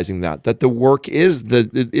realizing that the work is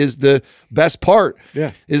the best part.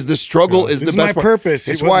 Yeah, is the struggle is the best part. Purpose.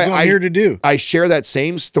 It's why I'm here to do. I share that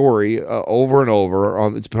same story over and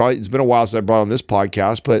over. It's been a while since I brought it on this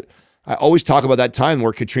podcast, but I always talk about that time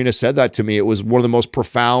where Katrina said that to me. It was one of the most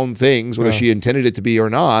profound things, whether she intended it to be or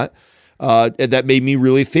not. That made me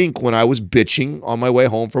really think when I was bitching on my way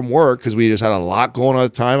home from work because we just had a lot going on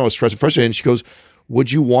at the time. I was frustrated. And she goes,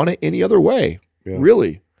 would you want it any other way?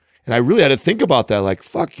 Really? And I really had to think about that. Like,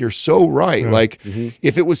 fuck, you're so right. Like,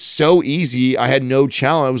 if it was so easy, I had no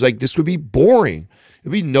challenge. I was like, this would be boring.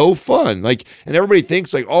 It'd be no fun. Like, and everybody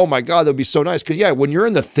thinks like, oh my God, that'd be so nice. Because yeah, when you're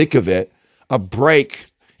in the thick of it, a break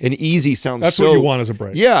and easy sounds That's so, what you want as a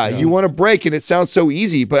break. Yeah, you want a break and it sounds so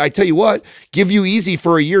easy. But I tell you what, give you easy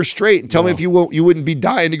for a year straight and tell me if you wouldn't be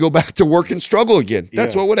dying to go back to work and struggle again.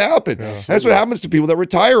 That's what would happen. That's what happens to people that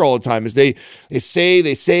retire all the time is they save,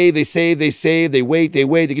 they wait,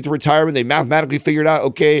 they get to retirement, they mathematically figure it out,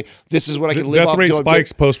 okay, this is what I can live off. Death rate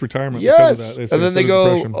spikes post-retirement. Yes. Because of that. And then they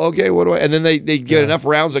go, okay, what do I, and then they get enough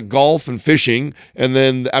rounds of golf and fishing. And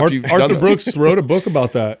then after you've Arthur done Brooks wrote a book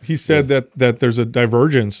about that. He said that there's a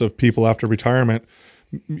divergence of people after retirement.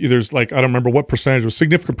 There's like, I don't remember what percentage, a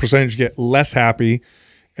significant percentage get less happy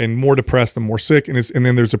and more depressed and more sick. And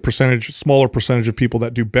then there's a smaller percentage of people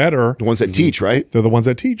that do better. the ones that teach, right? They're the ones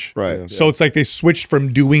that teach. Right. So it's like they switched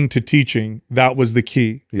from doing to teaching. That was the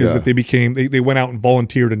key, is that they went out and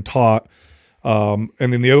volunteered and taught. And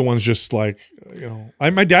then the other one's just like,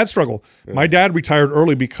 my dad struggled. My dad retired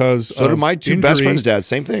early because So did my two best friends' dad,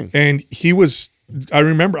 same thing. And I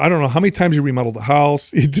remember, I don't know how many times he remodeled the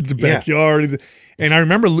house. He did the backyard. And I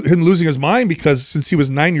remember him losing his mind because since he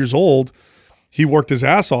was 9 years old, he worked his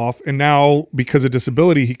ass off. And now because of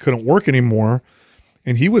disability, he couldn't work anymore.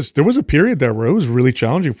 And there was a period there where it was really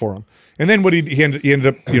challenging for him. And then he ended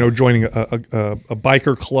up, joining a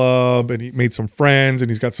biker club, and he made some friends,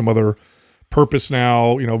 and he's got some other purpose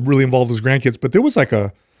now, really involved with his grandkids. But there was like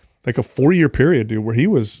a 4-year period, dude, where it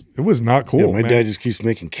was not cool. Yeah, my dad just keeps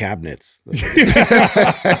making cabinets.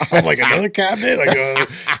 I'm like, another cabinet?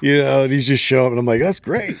 And he's just showing up, and I'm like, that's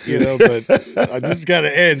great, but this has got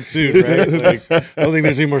to end soon, right? Like, I don't think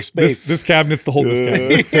there's any more space. This cabinet's to hold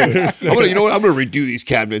this cabinet. I'm gonna redo these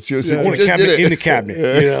cabinets. I want a cabinet in the cabinet.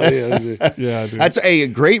 Yeah, dude. That's a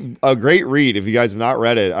great read. If you guys have not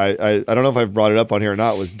read it, I don't know if I've brought it up on here or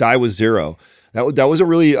not. Was Die With Zero. That was a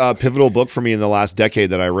really pivotal book for me in the last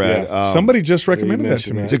decade that I read. Somebody just recommended that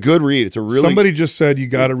to me. It's a good read. It's a really somebody just said you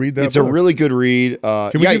got to read that. It's a really good read.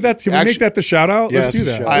 Can we do that? Can we make that the shout out? Let's do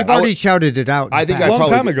that. We've already shouted it out. I think a long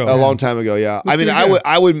time ago. A long time ago. Yeah. I mean,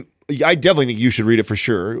 I definitely think you should read it for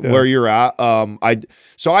sure. Yeah. Where you're at.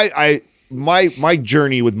 My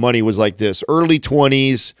journey with money was like this: early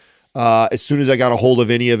 20s. As soon as I got a hold of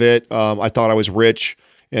any of it, I thought I was rich.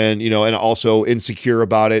 And, and also insecure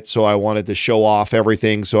about it. So I wanted to show off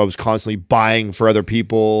everything. So I was constantly buying for other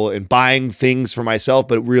people and buying things for myself.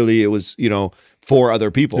 But really it was, for other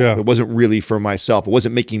people. Yeah. It wasn't really for myself. It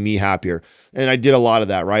wasn't making me happier. And I did a lot of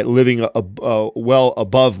that, right? Living well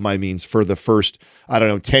above my means for the first,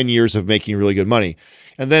 10 years of making really good money.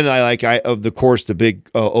 And then the big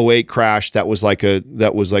 08 crash, that was like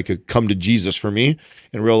a come to Jesus for me,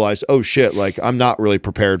 and realized, oh shit, like I'm not really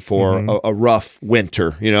prepared for a rough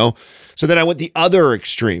winter, So then I went the other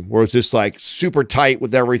extreme, where it's just like super tight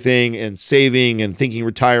with everything and saving and thinking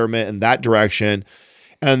retirement and that direction.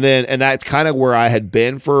 And that's kind of where I had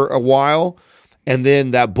been for a while. And then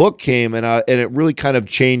that book came, and it really kind of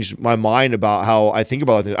changed my mind about how I think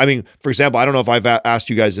about things. I mean, for example, I don't know if I've asked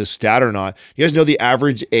you guys this stat or not. You guys know the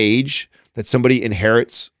average age that somebody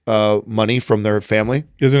inherits money from their family?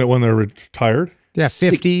 Isn't it when they're retired? Yeah,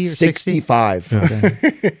 50 or 60? 65.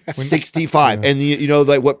 Okay. 65. Yeah. And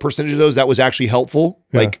like what percentage of those that was actually helpful?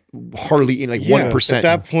 Yeah. Like hardly 1%. At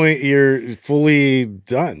that point, you're fully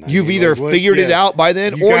done. You've either figured it out by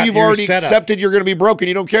then, or you've already accepted you're going to be broke and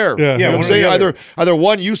you don't care. Yeah, you know what I'm saying? Either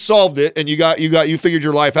one, you solved it and you figured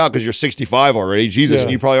your life out because you're 65 already. Jesus,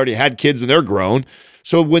 and you probably already had kids and they're grown.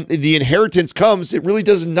 So when the inheritance comes, it really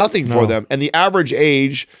does nothing for them. And the average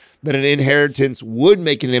age that an inheritance would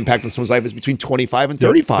make an impact on someone's life is between 25 and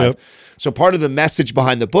 35. Yep. So part of the message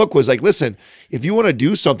behind the book was like, listen, if you want to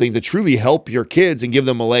do something to truly help your kids and give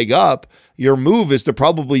them a leg up, your move is to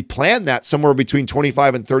probably plan that somewhere between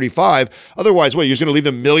 25 and 35. Otherwise, you're just going to leave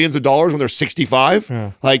them millions of dollars when they're 65?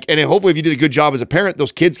 Yeah. And hopefully if you did a good job as a parent,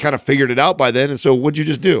 those kids kind of figured it out by then. And so what'd you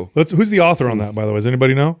just do? Who's the author on that, by the way? Does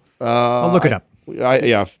anybody know? I'll look it up.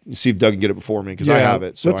 See if Doug can get it before me because I have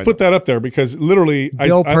it. So let's put that up there because literally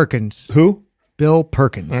Bill Perkins. Who? Bill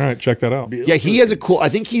Perkins. All right, check that out. Yeah, he has a cool. I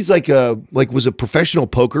think he's was a professional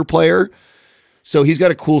poker player, so he's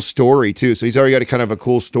got a cool story too. So he's already got a kind of a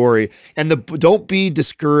cool story. And don't be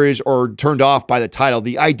discouraged or turned off by the title.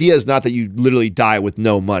 The idea is not that you literally die with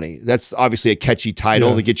no money. That's obviously a catchy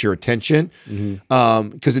title to get your attention,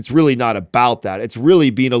 because it's really not about that. It's really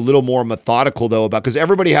being a little more methodical though because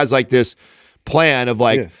everybody has like this plan of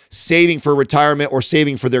like saving for retirement or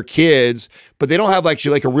saving for their kids, but they don't have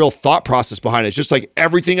actually like a real thought process behind it. It's just like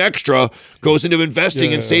everything extra goes into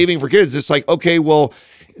investing and saving for kids. It's like, okay, well,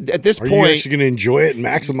 at this point, you actually going to enjoy it and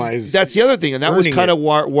maximize? That's the other thing, and that was kind of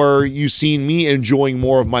where you've seen me enjoying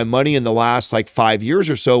more of my money in the last like 5 years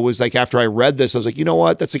or so. Was like after I read this, I was like, you know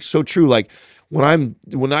what? That's like so true. Like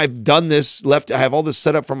when I've done this, I have all this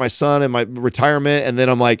set up for my son and my retirement, and then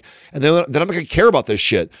I'm like, and then I'm not gonna care about this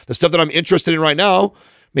shit. The stuff that I'm interested in right now.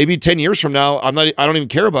 Maybe 10 years from now, I don't even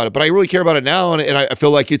care about it, but I really care about it now. And I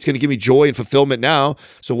feel like it's going to give me joy and fulfillment now.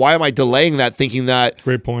 So why am I delaying that, thinking that,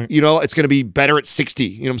 great point, you know, it's going to be better at 60,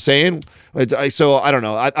 you know what I'm saying? So I don't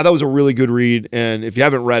know. I thought it was a really good read. And if you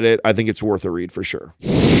haven't read it, I think it's worth a read for sure.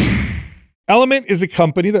 Element is a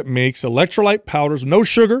company that makes electrolyte powders, no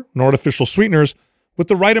sugar, nor artificial sweeteners, with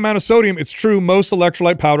the right amount of sodium. It's true, most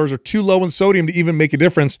electrolyte powders are too low in sodium to even make a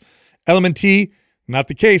difference. Element T, not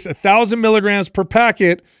the case. 1,000 milligrams per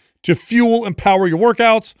packet to fuel and power your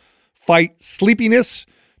workouts, fight sleepiness,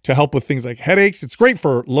 to help with things like headaches. It's great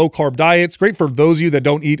for low-carb diets, great for those of you that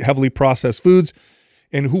don't eat heavily processed foods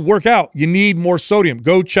and who work out. You need more sodium.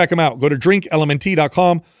 Go check them out. Go to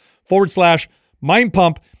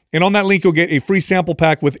drinklmnt.com/mindpump, and on that link, you'll get a free sample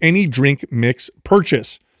pack with any drink mix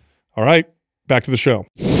purchase. All right, back to the show.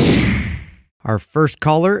 Our first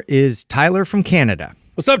caller is Tyler from Canada.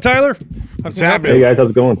 What's up, Tyler? What's happening? Hey guys, how's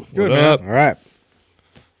it going? Good, What man. up? All right.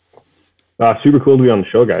 Super cool to be on the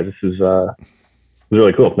show, guys. This is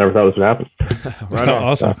really cool. Never thought this would happen. Right on.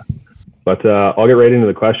 Awesome. But I'll get right into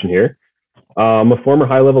the question here. I'm a former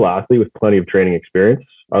high-level athlete with plenty of training experience.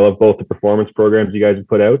 I love both the performance programs you guys have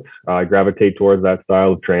put out. I gravitate towards that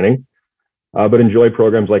style of training, but enjoy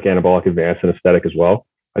programs like Anabolic Advanced and Aesthetic as well.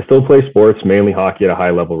 I still play sports, mainly hockey at a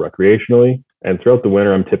high level recreationally. And throughout the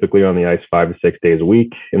winter, I'm typically on the ice 5 to 6 days a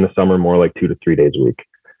week. In the summer, more like 2 to 3 days a week,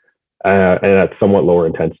 and at somewhat lower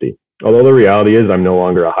intensity. Although the reality is I'm no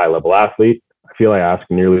longer a high-level athlete, I feel I ask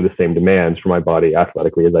nearly the same demands for my body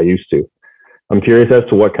athletically as I used to. I'm curious as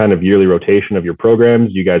to what kind of yearly rotation of your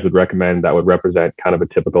programs you guys would recommend that would represent kind of a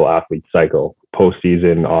typical athlete cycle,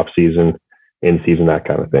 postseason, off-season, in-season, that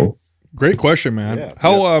kind of thing. Great question, man.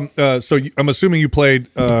 Yeah. So I'm assuming you played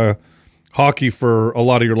hockey for a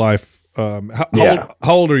lot of your life. How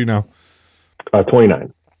old are you now?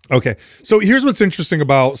 29. Okay. So here's what's interesting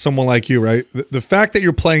about someone like you, right? The fact that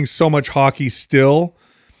you're playing so much hockey still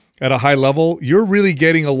at a high level, you're really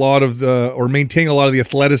getting a lot of maintaining a lot of the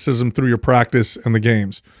athleticism through your practice and the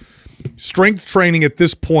games. Strength training at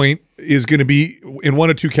this point is going to be in one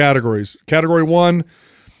of two categories. Category one,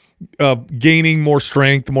 gaining more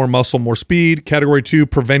strength, more muscle, more speed. Category two,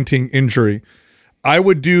 preventing injury. I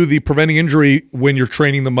would do the preventing injury when you're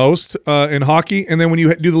training the most in hockey, and then when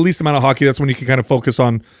you do the least amount of hockey, that's when you can kind of focus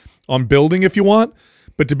on building if you want.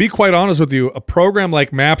 But to be quite honest with you, a program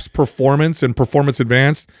like MAPS Performance and Performance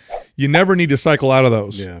Advanced, you never need to cycle out of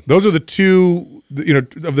those. Yeah. Those are the two,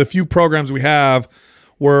 of the few programs we have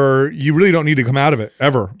where you really don't need to come out of it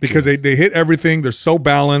ever, because they hit everything. They're so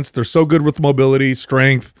balanced. They're so good with mobility,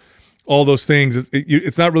 strength, all those things.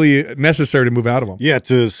 It's not really necessary to move out of them. Yeah,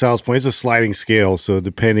 to Sal's point, it's a sliding scale. So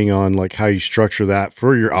depending on like how you structure that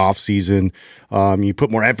for your off season, you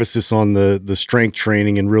put more emphasis on the strength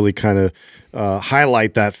training and really kind of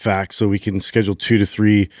highlight that fact, so we can schedule 2 to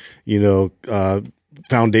 3,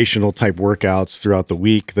 foundational type workouts throughout the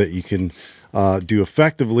week that you can do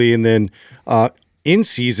effectively, and then in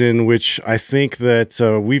season, which I think that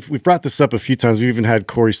we've brought this up a few times. We've even had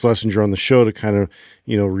Corey Schlesinger on the show to kind of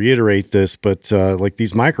reiterate this. But like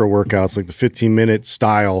these micro workouts, like the 15-minute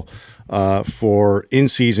style for in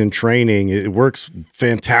season training, it works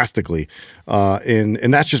fantastically,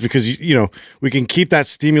 and that's just because we can keep that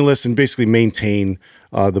stimulus and basically maintain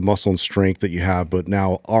the muscle and strength that you have. But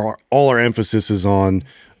now all our emphasis is on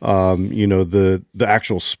the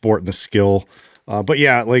actual sport and the skill. But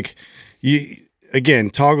yeah, like again,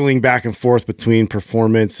 toggling back and forth between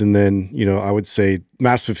performance and then, I would say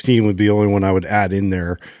MAPS 15 would be the only one I would add in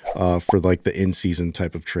there for like the in-season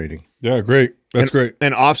type of training. Yeah, great. That's great.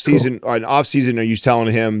 And off-season, are you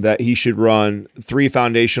telling him that he should run 3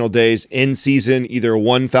 foundational days in season, either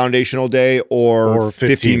 1 foundational day or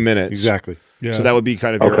 15 minutes? Exactly. Yeah. So that would be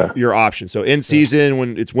kind of your option. So in season,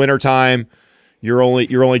 when it's winter time, you're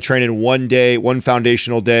only training 1 day, 1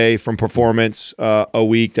 foundational day from performance a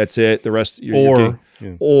week. That's it. The rest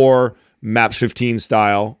or MAPS 15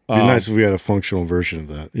 style. It'd be nice if we had a functional version of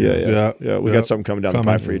that. Yeah. We got something coming down the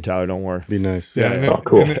pipe for you, Tyler. Don't worry. Be nice. Yeah, and then,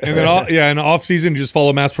 cool. And then in off season, just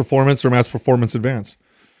follow MAPS Performance or MAPS Performance Advanced.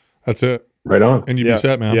 That's it. Right on. And you'd be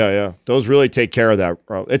set, man. Yeah. Those really take care of that,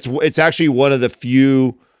 bro. It's actually one of the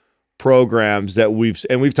few programs that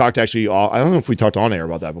we've talked actually, I don't know if we talked on air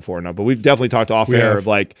about that before or not, but we've definitely talked off air of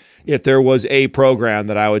like, if there was a program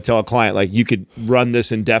that I would tell a client, like you could run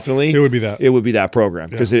this indefinitely, it would be that program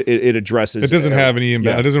because it addresses, it doesn't have any, it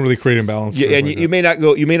doesn't really create imbalance. Yeah. And you may not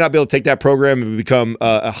be able to take that program and become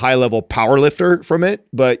a high level power lifter from it,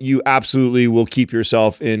 but you absolutely will keep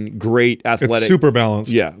yourself in great athletic. It's super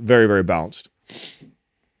balanced. Yeah. Very, very balanced.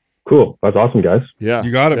 Cool. That's awesome, guys. Yeah.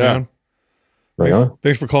 You got it, man. Right on.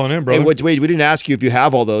 Thanks for calling in, brother. Hey, wait, we didn't ask you if you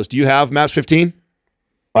have all those. Do you have MAPS 15?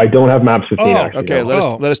 I don't have MAPS 15 actually. Okay,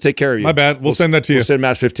 no. let us take care of you. My bad. We'll send that to you. We'll send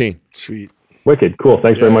MAPS 15. Sweet. Wicked. Cool.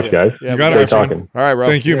 Thanks very much, guys. Yeah, you got Great it, my friend. talking. All right, Rob.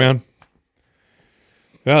 Thank you, man.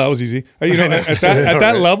 Yeah, that was easy. You know, at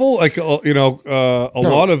that level, like you know, a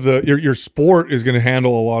lot of your sport is going to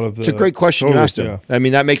handle a lot of the. It's a great question you asked him. Yeah. I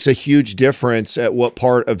mean, that makes a huge difference at what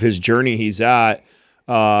part of his journey he's at.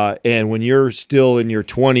 And when you're still in your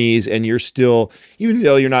 20s and you're still, even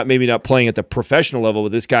though you're maybe not playing at the professional level,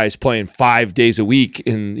 but this guy's playing 5 days a week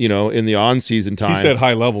in the on-season time. He said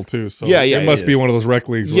high level too, so it must be one of those rec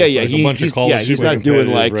leagues. Yeah, Where it's like a bunch of college he's people. not doing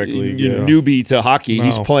like league, newbie to hockey. No.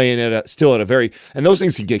 He's playing still at a very, and those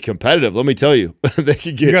things can get competitive. Let me tell you, they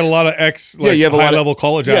can get. You got a lot of you have a high lot of level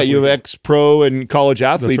college. Yeah, athletes. you have ex-pro and college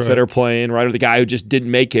athletes right. that are playing, right? Or the guy who just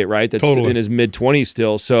didn't make it, right? That's Totally. in his mid-20s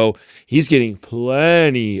still. So he's getting plenty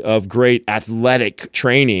of great athletic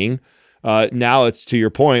training. Now it's to your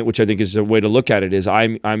point, which I think is a way to look at it, is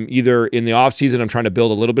I'm either in the off season, I'm trying to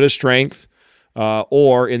build a little bit of strength,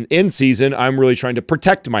 or in season, I'm really trying to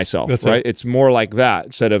protect myself, That's right? it. It's more like that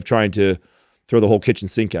instead of trying to throw the whole kitchen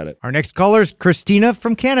sink at it. Our next caller is Christina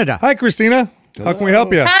from Canada. Hi, Christina. How can we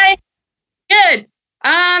help you? Hi. Good.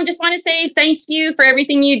 Just want to say thank you for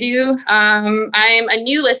everything you do. I'm a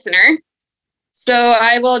new listener, so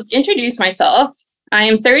I will introduce myself. I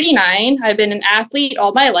am 39. I've been an athlete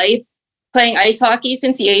all my life, playing ice hockey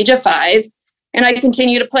since the age of 5, and I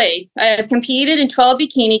continue to play. I have competed in 12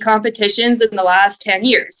 bikini competitions in the last 10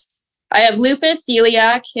 years. I have lupus,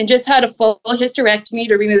 celiac, and just had a full hysterectomy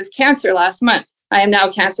to remove cancer last month. I am now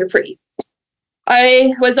cancer-free.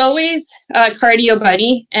 I was always a cardio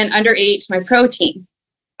bunny and underate my protein.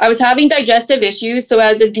 I was having digestive issues, so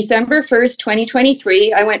as of December 1st,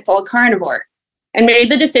 2023, I went full carnivore and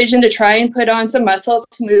made the decision to try and put on some muscle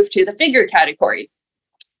to move to the figure category.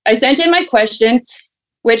 I sent in my question,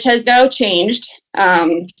 which has now changed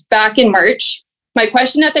back in March. My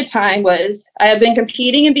question at the time was, I have been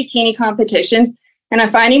competing in bikini competitions and I'm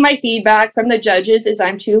finding my feedback from the judges is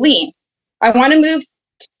I'm too lean. I want to move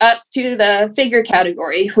up to the figure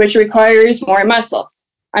category, which requires more muscle.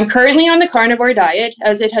 I'm currently on the carnivore diet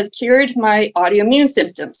as it has cured my autoimmune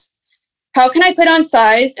symptoms. How can I put on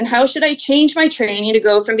size and how should I change my training to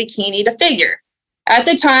go from bikini to figure? At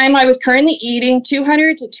the time, I was currently eating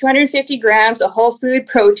 200 to 250 grams of whole food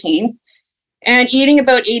protein and eating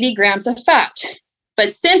about 80 grams of fat.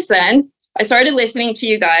 But since then, I started listening to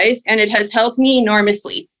you guys and it has helped me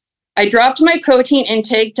enormously. I dropped my protein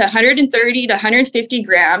intake to 130 to 150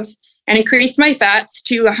 grams and increased my fats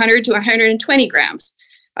to 100 to 120 grams.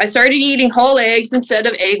 I started eating whole eggs instead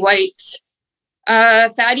of egg whites,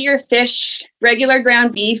 fattier fish, regular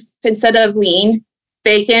ground beef instead of lean,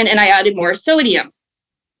 bacon, and I added more sodium.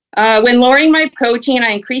 When lowering my protein,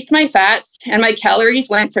 I increased my fats and my calories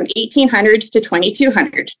went from 1,800 to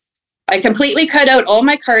 2,200. I completely cut out all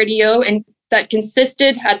my cardio and that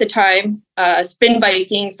consisted at the time spin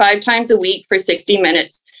biking 5 times a week for 60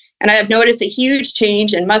 minutes. And I have noticed a huge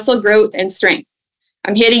change in muscle growth and strength.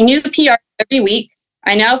 I'm hitting new PR every week.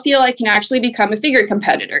 I now feel I can actually become a figure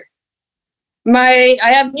competitor. I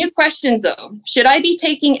have new questions though. Should I be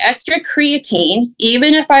taking extra creatine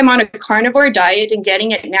even if I'm on a carnivore diet and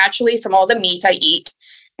getting it naturally from all the meat I eat?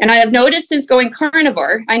 And I have noticed since going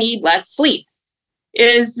carnivore, I need less sleep.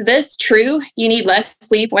 Is this true? You need less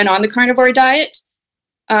sleep when on the carnivore diet?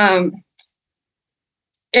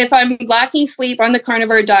 If I'm lacking sleep on the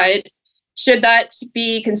carnivore diet, should that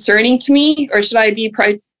be concerning to me, or should I be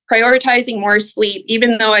prioritizing more sleep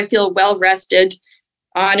even though I feel well rested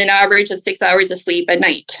on an average of 6 hours of sleep at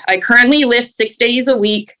night? I currently lift 6 days a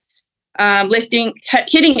week,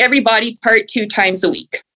 hitting every body part 2 times a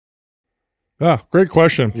week. Ah, great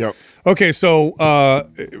question. Yep. Okay, so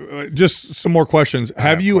just some more questions.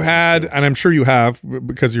 Have you had, and I'm sure you have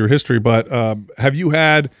because of your history, but have you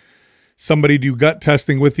had somebody do gut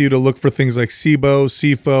testing with you to look for things like SIBO,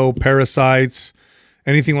 SIFO, parasites,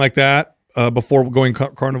 anything like that before going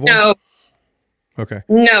carnivore? No. Okay.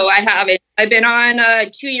 No, I haven't. I've been on a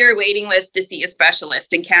 2-year waiting list to see a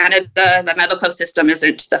specialist. In Canada, the medical system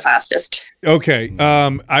isn't the fastest. Okay.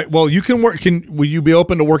 Well, you can work. Will you be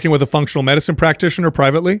open to working with a functional medicine practitioner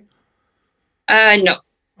privately? No.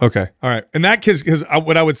 Okay. All right. In that case, because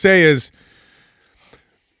what I would say is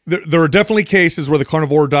there are definitely cases where the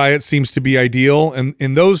carnivore diet seems to be ideal. And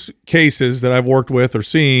in those cases that I've worked with or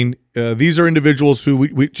seen, these are individuals who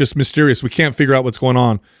we just mysterious. We can't figure out what's going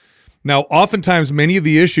on. Now, oftentimes, many of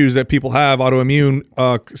the issues that people have autoimmune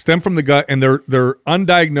stem from the gut, and they're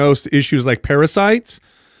undiagnosed issues like parasites,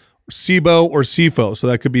 SIBO, or SIFO. So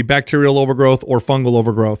that could be bacterial overgrowth or fungal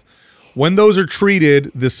overgrowth. When those are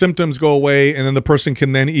treated, the symptoms go away, and then the person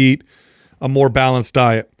can then eat a more balanced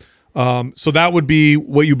diet. So that would be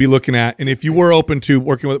what you'd be looking at. And if you were open to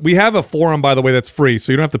working with, we have a forum, by the way, that's free,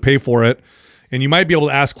 so you don't have to pay for it. And you might be able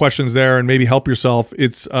to ask questions there and maybe help yourself.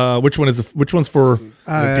 It's which one's for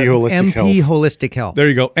MP Holistic MP Health. Holistic Health. There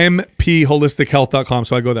you go, mpholistichealth.com.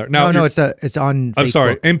 So I go there now. No, it's on Facebook. I'm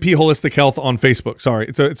sorry, MP Holistic Health on Facebook. Sorry,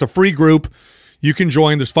 it's a free group. You can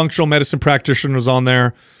join. There's functional medicine practitioners on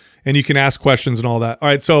there, and you can ask questions and all that. All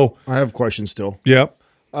right, so I have questions still. yeah.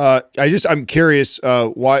 I'm curious,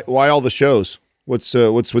 why all the shows? What's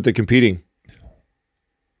with the competing?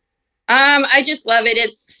 I just love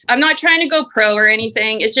it. I'm not trying to go pro or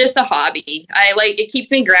anything. It's just a hobby. It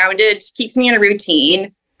keeps me grounded, keeps me in a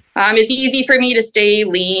routine. It's easy for me to stay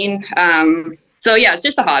lean. So yeah, it's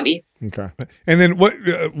just a hobby. Okay. And then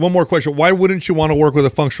one more question. Why wouldn't you want to work with a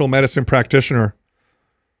functional medicine practitioner?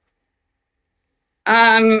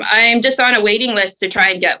 I'm just on a waiting list to try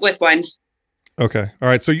and get with one. Okay. All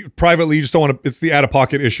right. So privately, you just don't want to, it's the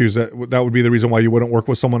out-of-pocket issues that would be the reason why you wouldn't work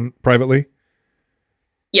with someone privately?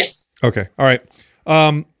 Yes. Okay. All right.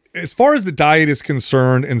 As far as the diet is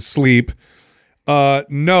concerned and sleep,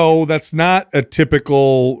 no, that's not a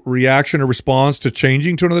typical reaction or response to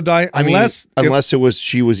changing to another diet. Unless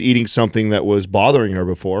she was eating something that was bothering her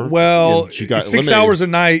before. Well, she got 6 eliminated. hours a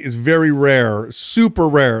night is very rare, super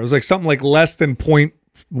rare. It's like something like less than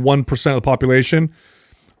 0.1% of the population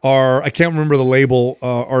I can't remember the label,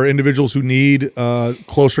 are individuals who need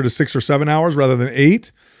closer to 6 or 7 hours rather than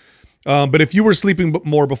 8. But if you were sleeping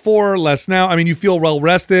more before, less now, I mean, you feel well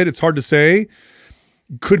rested. It's hard to say.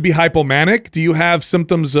 Could be hypomanic. Do you have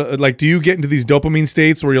symptoms do you get into these dopamine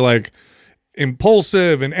states where you're like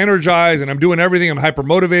impulsive and energized and I'm doing everything, I'm hyper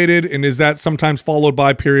motivated? And is that sometimes followed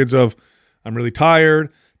by periods of I'm really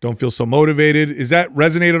tired, don't feel so motivated? Is that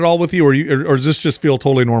resonate at all with you, or does this just feel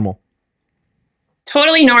totally normal?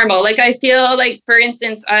 Totally normal. Like I feel like, for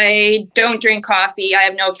instance, I don't drink coffee. I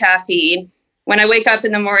have no caffeine. When I wake up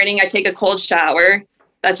in the morning, I take a cold shower.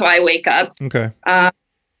 That's why I wake up. Okay.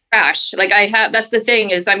 Crash. That's the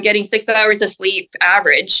thing is I'm getting 6 hours of sleep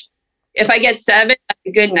average. If I get 7, that's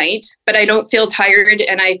a good night, but I don't feel tired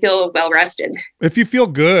and I feel well rested. If you feel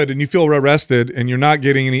good and you feel well rested and you're not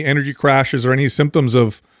getting any energy crashes or any symptoms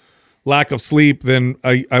of lack of sleep, then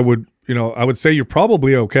I would say you're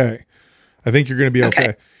probably okay. I think you're going to be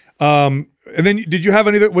okay. And then did you have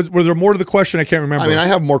any, were there more to the question? I can't remember. I mean, I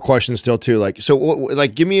have more questions still too.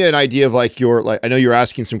 Give me an idea of I know you're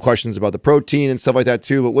asking some questions about the protein and stuff like that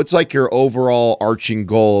too, but what's like your overall arching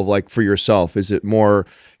goal of for yourself? Is it more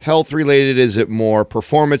health related? Is it more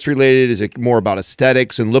performance related? Is it more about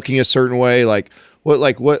aesthetics and looking a certain way?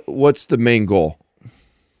 What's the main goal?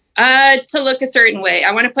 To look a certain way.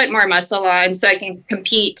 I want to put more muscle on so I can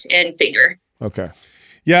compete in figure. Okay.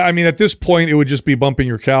 Yeah, I mean, at this point, it would just be bumping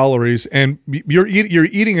your calories, and you're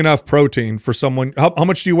eating enough protein for someone. How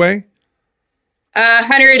much do you weigh?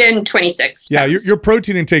 126 pounds. Yeah, your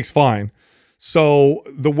protein intake's fine. So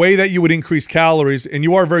the way that you would increase calories, and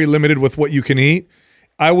you are very limited with what you can eat,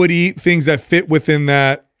 I would eat things that fit within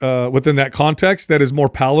that context that is more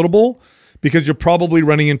palatable, because you're probably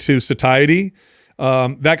running into satiety.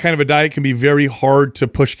 That kind of a diet can be very hard to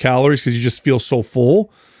push calories because you just feel so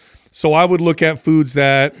full. So I would look at foods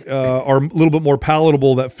that are a little bit more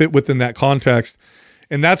palatable that fit within that context.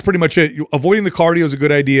 And that's pretty much it. Avoiding the cardio is a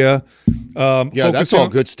good idea. That's all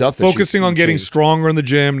good stuff. Focusing on getting stronger in the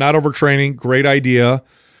gym, not overtraining, great idea.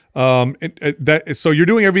 So you're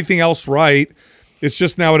doing everything else right. It's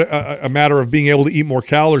just now a matter of being able to eat more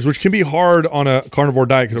calories, which can be hard on a carnivore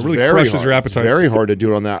diet because it really crushes your appetite. It's very hard to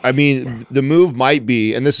do it on that. I mean, the move might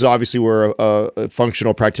be, and this is obviously where a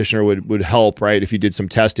functional practitioner would help, right? If you did some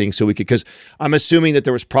testing, so we could, because I'm assuming that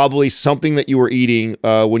there was probably something that you were eating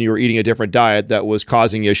when you were eating a different diet that was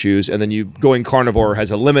causing issues, and then you going carnivore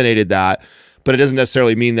has eliminated that. But it doesn't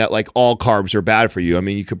necessarily mean that all carbs are bad for you. I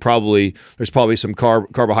mean, there's probably some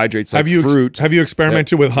carbohydrates like fruit. Have you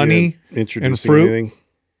experimented with honey and fruit? Anything?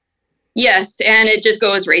 Yes, and it just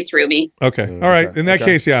goes right through me. Okay. All right. In that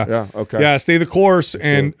case, yeah. Yeah, okay. Yeah, stay the course.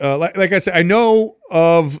 And like I said, I know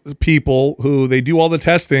of people who they do all the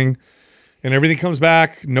testing and everything comes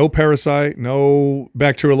back, no parasite, no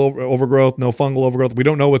bacterial overgrowth, no fungal overgrowth. We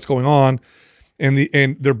don't know what's going on.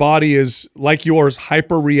 and their body is like yours,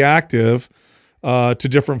 hyper reactive to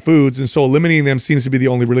different foods, and so eliminating them seems to be the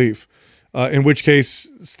only relief. In which case,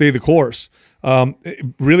 stay the course.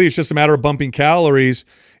 Really, it's just a matter of bumping calories,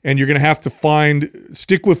 and you're going to have to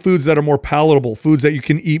stick with foods that are more palatable, foods that you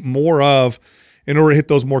can eat more of in order to hit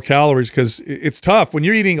those more calories, because it's tough when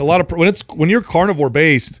you're eating a lot of when you're carnivore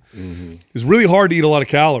based. It's really hard to eat a lot of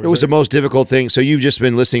calories. It was the most difficult thing. So you've just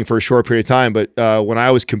been listening for a short period of time, but when I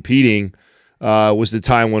was competing, was the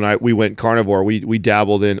time when we went carnivore. We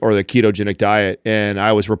dabbled in or the ketogenic diet, and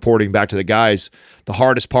I was reporting back to the guys the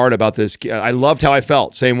hardest part about this. I loved how I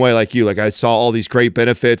felt, same way like you. Like I saw all these great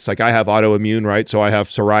benefits. Like I have autoimmune, right? So I have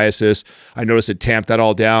psoriasis. I noticed it tamped that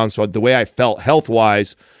all down. So the way I felt health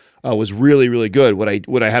wise was really, really good. What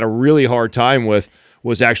I had a really hard time with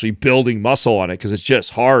was actually building muscle on it, because it's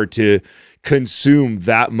just hard to consume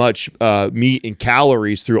that much meat and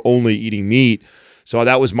calories through only eating meat. So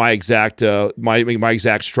that was my exact my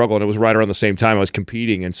exact struggle, and it was right around the same time I was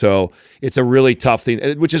competing. And so it's a really tough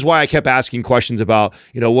thing, which is why I kept asking questions about,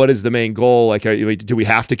 what is the main goal? Like, do we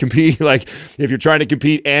have to compete? Like, if you're trying to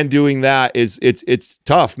compete and doing that, it's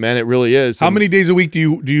tough, man. It really is. How many days a week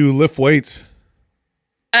do you lift weights?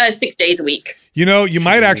 6 days a week. You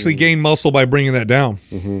might actually gain muscle by bringing that down.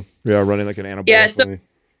 Yeah, running like an anabolic. Yeah, so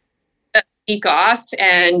a week off,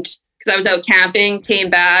 and because I was out camping, came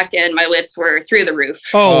back, and my lifts were through the roof.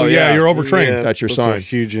 Oh yeah, you're overtrained. Yeah, That's your a sign.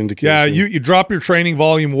 huge indication. Yeah, you drop your training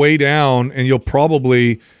volume way down, and you'll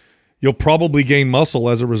probably gain muscle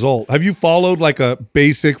as a result. Have you followed like a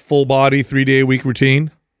basic full body 3-day-a-week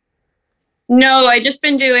routine? No, I just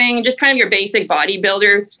been doing just kind of your basic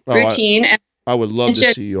bodybuilder routine. I would love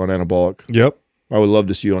to see you on anabolic. Yep. I would love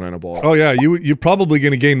to see you on anabolic. Oh yeah, you're probably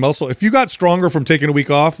going to gain muscle if you got stronger from taking a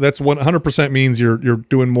week off. That's 100% means you're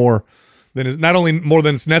doing more than is not only more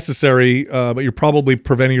than it's necessary, but you're probably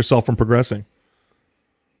preventing yourself from progressing.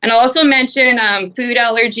 And I'll also mention food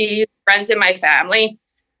allergies. Friends in my family,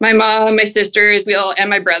 my mom, my sisters, and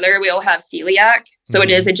my brother, we all have celiac, so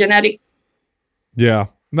it is a genetic. Yeah.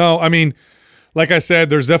 No, I mean, like I said,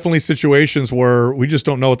 there's definitely situations where we just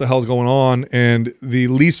don't know what the hell's going on, and the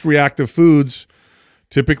least reactive foods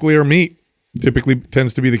typically are meat. Typically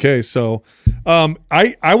tends to be the case. So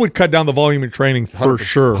I would cut down the volume in training for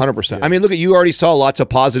sure. 100%. I mean, look, you already saw lots of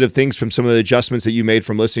positive things from some of the adjustments that you made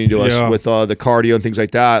from listening to us with the cardio and things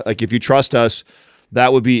like that. Like, if you trust us,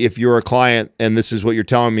 that would be, if you're a client and this is what you're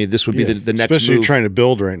telling me, this would be the next Especially move. trying to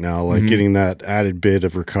build right now, like getting that added bit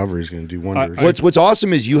of recovery is going to do wonders. What's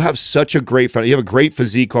awesome is you have such a great you have a great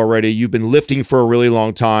physique already. You've been lifting for a really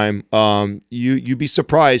long time. You'd be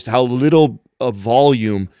surprised how little of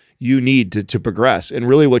volume you need to progress. And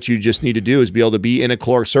really what you just need to do is be able to be in a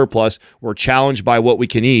caloric surplus. We're challenged by what we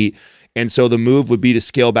can eat. And so the move would be to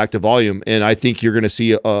scale back to volume. And I think you're going to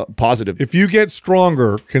see a positive. If you get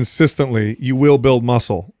stronger consistently, you will build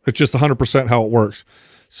muscle. It's just 100% how it works.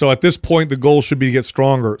 So at this point, the goal should be to get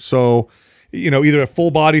stronger. So, either a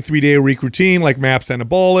full body 3-day-a-week routine like MAPS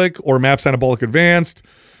Anabolic or MAPS Anabolic Advanced,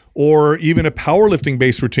 or even a powerlifting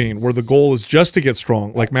based routine where the goal is just to get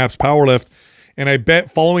strong like MAPS Powerlift. And I bet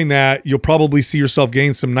following that, you'll probably see yourself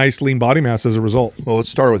gain some nice lean body mass as a result. Well, let's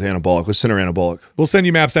start with anabolic. Let's center anabolic. We'll send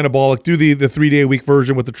you MAPS Anabolic. Do the 3-day-a-week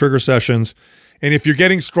version with the trigger sessions. And if you're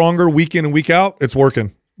getting stronger week in and week out, it's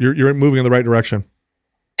working. You're moving in the right direction.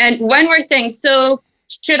 And one more thing. So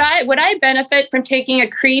would I benefit from taking a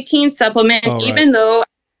creatine supplement, even though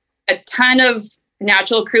a ton of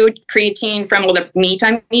natural creatine from all the meat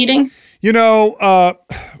I'm eating?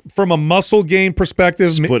 From a muscle gain perspective,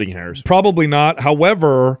 splitting hairs, probably not.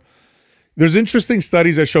 However, there's interesting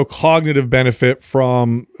studies that show cognitive benefit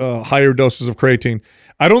from higher doses of creatine.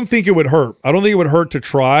 I don't think it would hurt. I don't think it would hurt to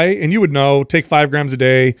try, and you would know, take 5 grams a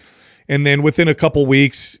day, and then within a couple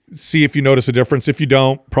weeks, see if you notice a difference. If you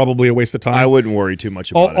don't, probably a waste of time. I wouldn't worry too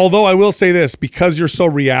much about it. Although I will say this, because you're so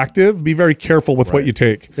reactive, be very careful with what you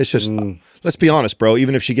take. It's just, let's be honest, bro.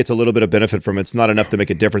 Even if she gets a little bit of benefit from it, it's not enough to make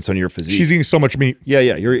a difference on your physique. She's eating so much meat. Yeah.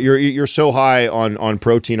 You're so high on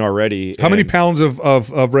protein already. How many pounds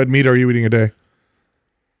of red meat are you eating a day?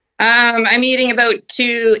 I'm eating about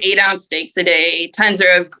 2 8-ounce steaks a day, tons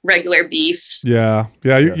of regular beef. Yeah.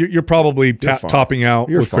 You're probably topping out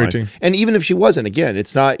with creatine. And even if she wasn't, again,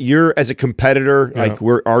 it's not. You're as a competitor, like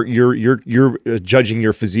you're judging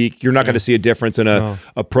your physique. You're not going to see a difference in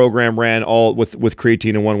a program ran all with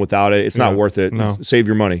creatine and one without it. It's not worth it. No. Save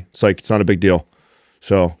your money. It's not a big deal.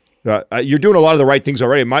 So. You're doing a lot of the right things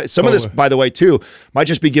already. Some of this, by the way, too, might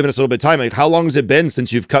just be giving us a little bit of time. Like, how long has it been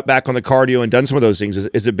since you've cut back on the cardio and done some of those things?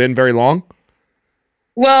 Has it been very long?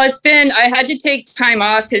 Well, I had to take time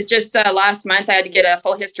off because just last month I had to get a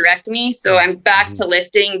full hysterectomy. So I'm back to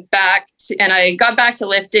lifting and I got back to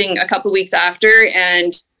lifting a couple weeks after,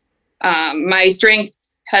 and my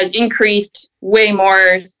strength has increased way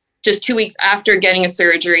more just 2 weeks after getting a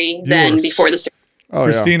surgery than before the surgery. Oh,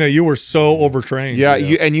 Christina, you were so overtrained. Yeah,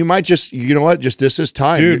 you might just, you know what, just this is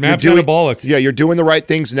time. Dude, MAPS Anabolic. Yeah, you're doing the right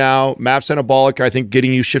things now. MAPS Anabolic, I think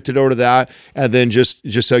getting you shifted over to that, and then just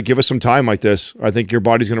give us some time like this. I think your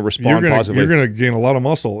body's going to respond positively. You're going to gain a lot of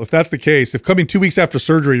muscle. If that's the case, if coming 2 weeks after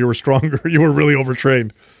surgery you were stronger, you were really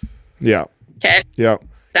overtrained. Yeah. Okay. Yeah.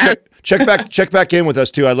 Check back in with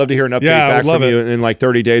us too. I'd love to hear an update back from you in like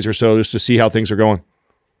 30 days or so, just to see how things are going.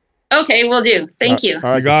 Okay, will do. Thank you.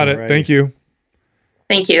 All right, you got it. Right. Thank you.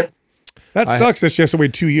 Thank you. That sucks that she has to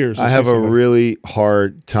wait 2 years. I have a really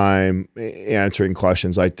hard time answering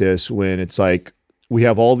questions like this when it's like we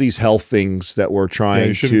have all these health things that we're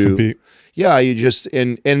trying to compete. Yeah, you just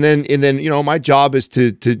and then you know, my job is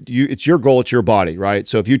to it's your goal, it's your body, right?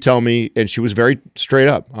 So if you tell me, and she was very straight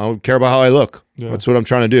up, I don't care about how I look. Yeah. That's what I'm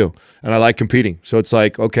trying to do, and I like competing. So it's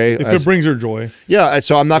like, okay, if it brings her joy. Yeah,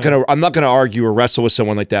 so I'm not gonna argue or wrestle with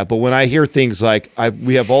someone like that. But when I hear things like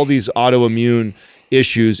we have all these autoimmune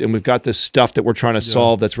issues and we've got this stuff that we're trying to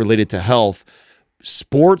solve that's related to health.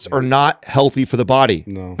 Sports are not healthy for the body.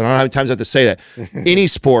 No. I don't know how many times I have to say that. Any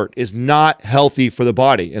sport is not healthy for the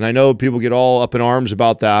body. And I know people get all up in arms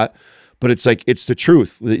about that, but it's like, it's the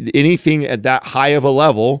truth. Anything at that high of a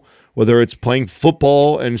level, whether it's playing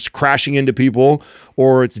football and crashing into people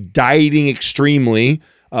or it's dieting extremely,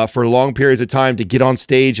 for long periods of time to get on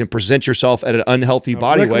stage and present yourself at an unhealthy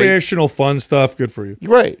body weight. Recreational fun stuff, good for you.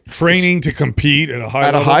 Right. Training to compete at a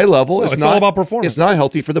high level. No, it's all about performance. It's not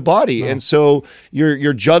healthy for the body. No. And so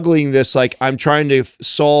you're juggling this, like, I'm trying to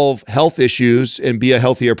solve health issues and be a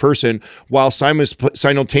healthier person while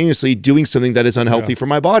simultaneously doing something that is unhealthy for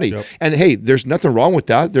my body. Yep. And hey, there's nothing wrong with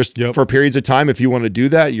that. There's for periods of time, if you want to do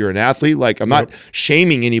that, you're an athlete. Like, I'm not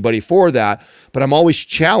shaming anybody for that, but I'm always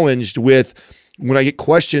challenged with when I get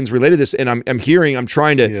questions related to this, and I'm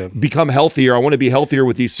trying to become healthier. I want to be healthier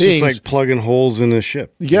with these things. It's like plugging holes in a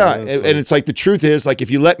ship. Yeah, and it's like the truth is, like, if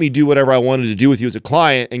you let me do whatever I wanted to do with you as a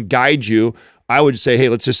client and guide you, I would say, hey,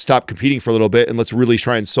 let's just stop competing for a little bit and let's really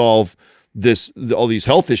try and solve all these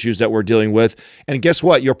health issues that we're dealing with. And guess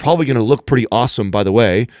what? You're probably going to look pretty awesome, by the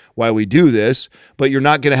way, while we do this, but you're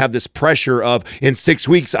not going to have this pressure of, in 6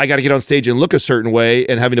 weeks, I got to get on stage and look a certain way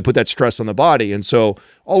and having to put that stress on the body. And so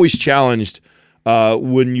always challenged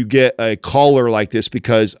when you get a caller like this,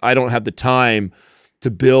 because I don't have the time to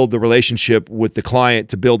build the relationship with the client,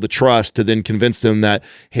 to build the trust, to then convince them that,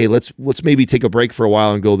 hey, let's maybe take a break for a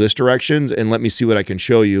while and go this direction and let me see what I can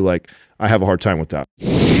show you. Like, I have a hard time with that.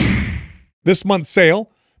 This month's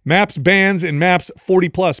sale, MAPS Bands and MAPS 40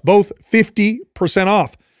 Plus, both 50%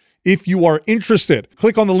 off. If you are interested,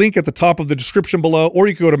 click on the link at the top of the description below, or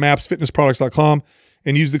you can go to mapsfitnessproducts.com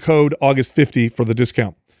and use the code August50 for the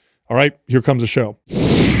discount. All right, here comes the show.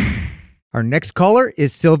 Our next caller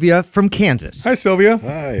is Sylvia from Kansas. Hi, Sylvia.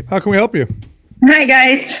 Hi. How can we help you? Hi,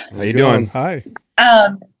 guys. How you doing? Hi.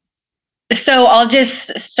 So I'll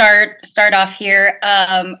just start off here.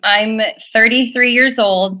 I'm 33 years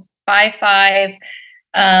old, 5'5",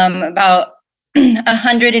 about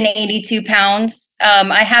 182 pounds.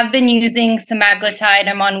 I have been using semaglutide.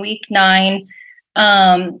 I'm on week 9.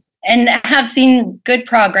 And have seen good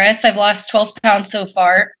progress. I've lost 12 pounds so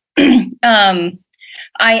far.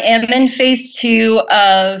 I am in phase 2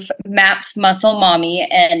 of MAPS Muscle Mommy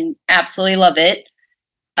and absolutely love it.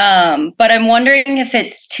 But I'm wondering if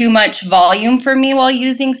it's too much volume for me while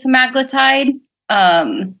using semaglutide.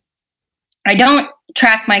 I don't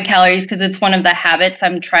track my calories because it's one of the habits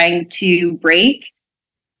I'm trying to break.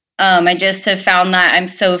 I just have found that I'm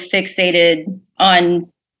so fixated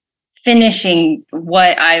on finishing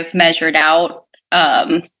what I've measured out.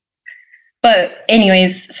 But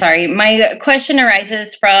anyways, sorry. My question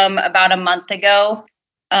arises from about a month ago.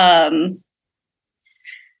 I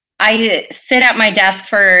sit at my desk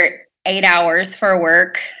for 8 hours for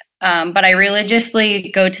work, but I religiously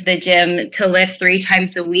go to the gym to lift 3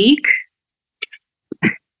 times a week.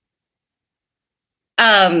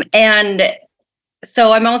 And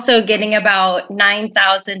so I'm also getting about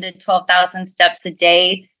 9,000 to 12,000 steps a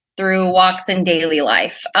day through walks in daily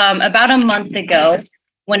life. About a month ago,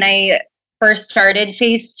 when I first started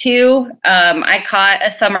phase 2, I caught a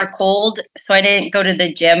summer cold, so I didn't go to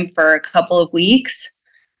the gym for a couple of weeks.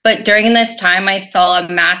 But during this time, I saw a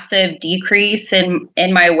massive decrease in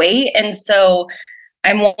my weight. And so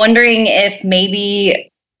I'm wondering if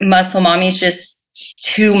maybe Muscle Mommy is just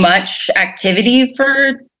too much activity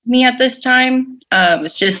for me at this time. I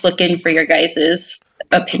was just looking for your guys's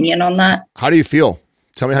opinion on that. How do you feel?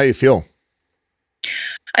 Tell me how you feel.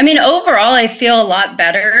 I mean, overall, I feel a lot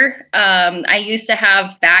better. I used to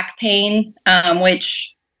have back pain,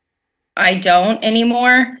 which I don't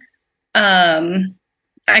anymore. I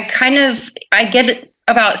get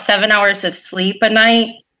about 7 hours of sleep a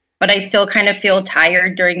night, but I still kind of feel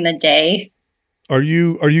tired during the day. Are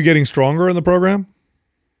you getting stronger in the program?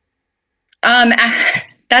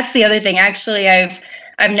 That's the other thing. Actually, I've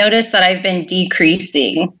noticed that I've been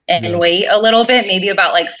decreasing in weight a little bit, maybe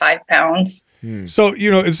about like 5 pounds. So,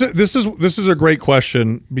 this is a great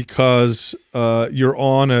question because you're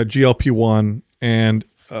on a GLP-1, and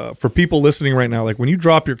for people listening right now, like when you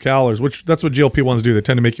drop your calories, which that's what GLP-1s do, they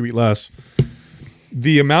tend to make you eat less.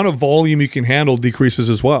 The amount of volume you can handle decreases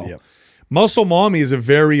as well. Yep. Muscle Mommy is a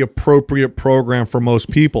very appropriate program for most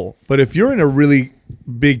people, but if you're in a really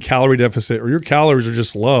big calorie deficit or your calories are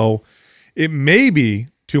just low, it may be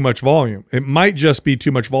too much volume. It might just be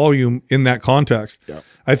too much volume in that context. Yep.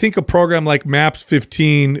 I think a program like MAPS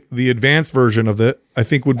 15, the advanced version of it, I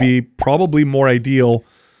think would be probably more ideal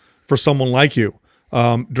for someone like you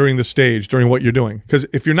during the stage, during what you're doing. Because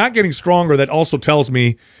if you're not getting stronger, that also tells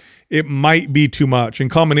me it might be too much in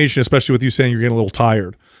combination, especially with you saying you're getting a little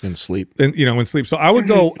tired. And sleep. And in sleep. So I would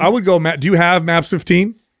go, Matt, do you have MAPS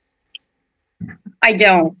 15? I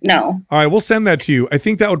don't know. All right, we'll send that to you. I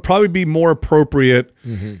think that would probably be more appropriate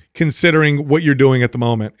considering what you're doing at the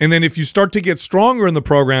moment. And then if you start to get stronger in the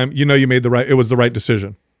program, you made it was the right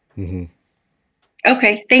decision.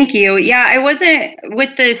 Okay, thank you. Yeah, I wasn't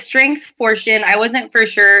with the strength portion. I wasn't for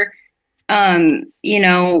sure.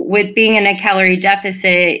 With being in a calorie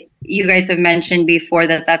deficit, you guys have mentioned before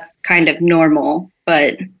that that's kind of normal,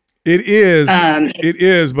 but it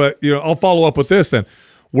is. But I'll follow up with this then.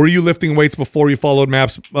 Were you lifting weights before you followed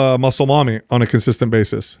MAPS Muscle Mommy on a consistent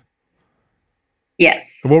basis?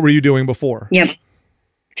 Yes. What were you doing before? Yep.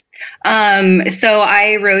 So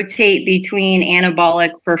I rotate between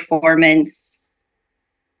anabolic performance.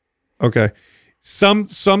 Okay. Some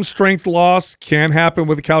strength loss can happen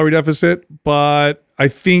with a calorie deficit, but I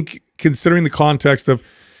think considering the context of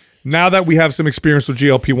now that we have some experience with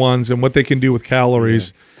GLP-1s and what they can do with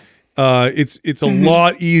calories, it's a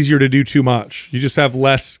lot easier to do too much. You just have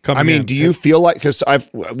less coming in. Do you feel like, because I've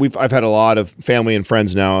had a lot of family and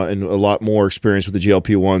friends now and a lot more experience with the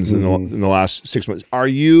GLP-1s in the last 6 months. Are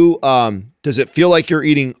you, does it feel like you're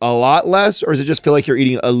eating a lot less, or does it just feel like you're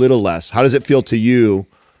eating a little less? How does it feel to you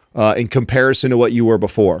in comparison to what you were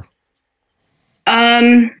before?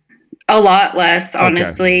 A lot less,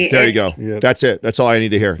 honestly. Okay. There you go. Yep. That's it. That's all I need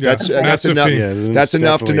to hear. Yeah. That's enough. That's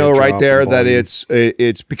enough to know right there that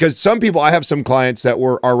it's because some people, I have some clients that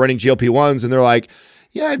are running GLP-1s and they're like,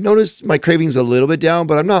 yeah, I've noticed my cravings a little bit down,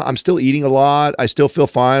 but I'm still eating a lot. I still feel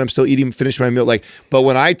fine. I'm still finish my meal. But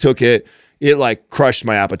when I took it, it like crushed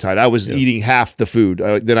my appetite. I was eating half the food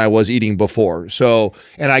than I was eating before. So,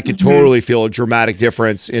 and I could totally feel a dramatic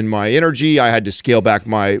difference in my energy. I had to scale back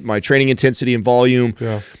my training intensity and volume.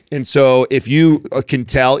 Yeah. And so if you can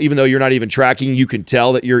tell, even though you're not even tracking, you can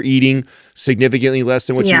tell that you're eating significantly less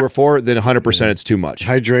than what you were before, then 100% it's too much.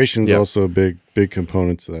 Hydration is also a big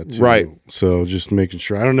component to that too. Right. So just making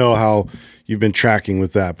sure, I don't know how you've been tracking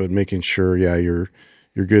with that, but making sure,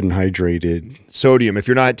 you're good and hydrated. Sodium. If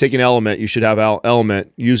you're not taking Element, you should have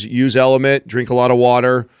Element. Use Element, drink a lot of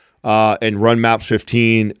water, and run MAPS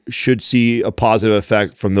 15. Should see a positive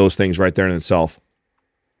effect from those things right there in itself.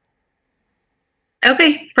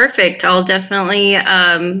 Okay, perfect. I'll definitely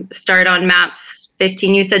start on MAPS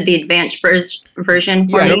 15. You said the advanced version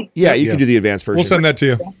for me? Yeah, you can do the advanced version. We'll send that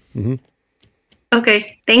to you.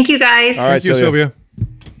 Okay. Thank you, guys. All right, Thank you, Sylvia.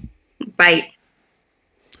 Bye.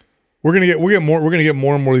 We're gonna get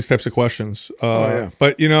more and more of these types of questions.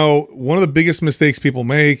 But one of the biggest mistakes people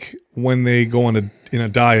make when they go on in a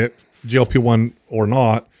diet, GLP-1 or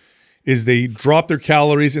not, is they drop their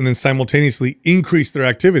calories and then simultaneously increase their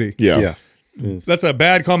activity. Yeah. That's a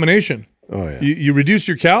bad combination. Oh yeah. You reduce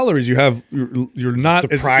your calories, you're not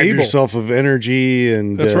deprive as able. yourself of energy,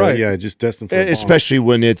 and that's right. Yeah, just destined for especially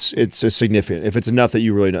when it's a significant. If it's enough that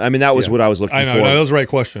you really know. I mean, that was what I was looking for. I know that was the right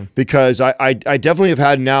question. Because I definitely have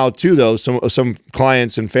had now too though some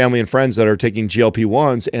clients and family and friends that are taking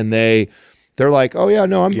GLP-1s and they're like, oh yeah,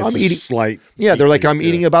 no, I'm eating slight. Yeah, they're like, I'm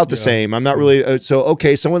eating about the same. I'm not really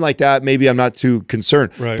someone like that, maybe I'm not too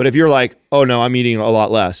concerned. Right. But if you're like, oh no, I'm eating a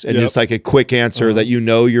lot less, and it's like a quick answer that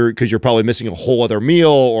because you're probably missing a whole other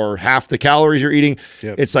meal or half the calories you're eating.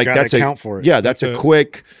 It's like that's account for it. Yeah, that's a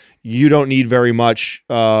quick. You don't need very much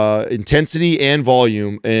intensity and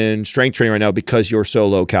volume in strength training right now because you're so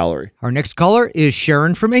low calorie. Our next caller is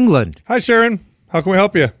Sharon from England. Hi, Sharon. How can we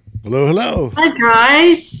help you? Hello, hello. Hi,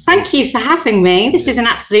 guys. Thank you for having me. This is an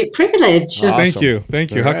absolute privilege. Awesome. Thank you.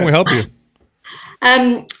 Thank you. How can we help you?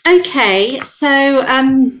 Okay, so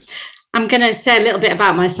I'm going to say a little bit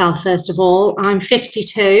about myself, first of all. I'm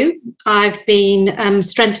 52. I've been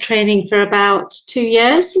strength training for about 2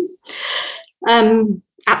 years.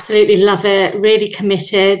 Absolutely love it, really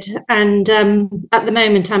committed. And at the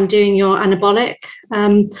moment, I'm doing your anabolic,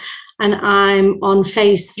 and I'm on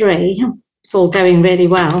phase 3. It's all going really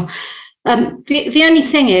well. The only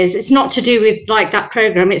thing is, it's not to do with like that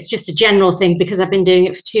program. It's just a general thing because I've been doing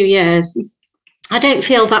it for 2 years. I don't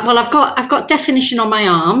feel that well. I've got definition on my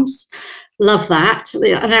arms. Love that.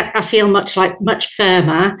 And I feel much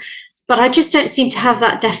firmer, but I just don't seem to have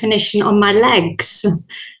that definition on my legs.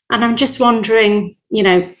 And I'm just wondering, you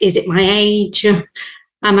know, is it my age? Am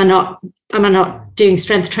I not doing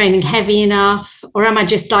strength training heavy enough, or am I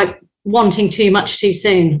just like wanting too much too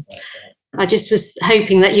soon? I just was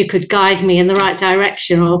hoping that you could guide me in the right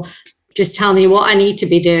direction, or just tell me what I need to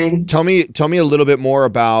be doing. Tell me a little bit more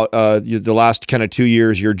about the last kind of 2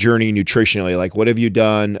 years, your journey nutritionally. Like, what have you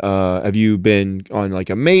done? Have you been on like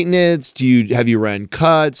a maintenance? Have you ran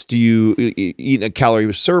cuts? Do you eat a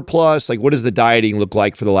calorie surplus? Like, what does the dieting look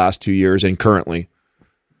like for the last 2 years and currently?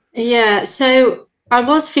 Yeah, so I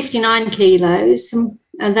was 59 kilos,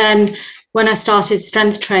 and then when I started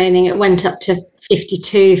strength training, it went up to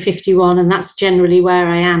 52, 51, and that's generally where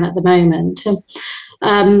I am at the moment.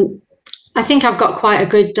 I think I've got quite a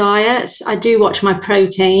good diet. I do watch my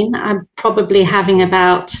protein. I'm probably having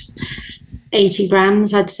about 80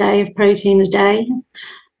 grams, I'd say, of protein a day.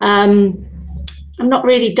 I'm not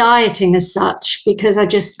really dieting as such because I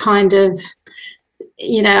just kind of,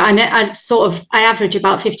 you know, I average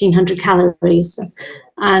about 1,500 calories,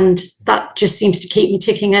 and that just seems to keep me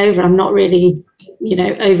ticking over. I'm not really, you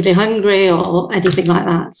know, overly hungry or anything like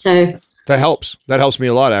that. So that helps. That helps me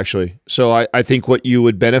a lot, actually. So I think what you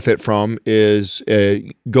would benefit from is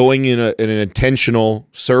going in an intentional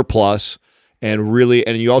surplus, and really,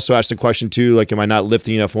 and you also asked the question too, like, am I not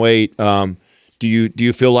lifting enough weight? Do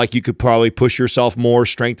you feel like you could probably push yourself more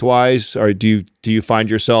strength wise, or do you find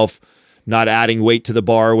yourself not adding weight to the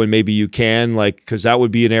bar when maybe you can? Like, because that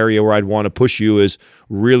would be an area where I'd want to push you, is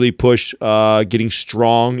really push getting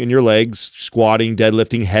strong in your legs, squatting,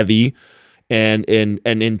 deadlifting heavy, and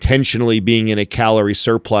intentionally being in a calorie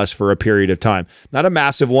surplus for a period of time. Not a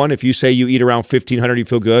massive one. If you say you eat around 1,500, you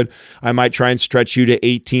feel good, I might try and stretch you to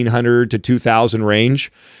 1,800 to 2,000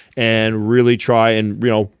 range, and really try and, you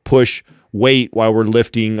know, push weight while we're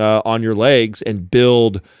lifting on your legs, and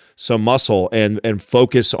build some muscle and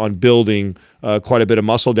focus on building quite a bit of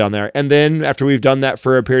muscle down there. And then after we've done that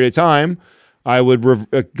for a period of time, I would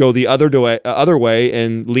go the other way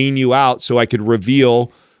and lean you out so I could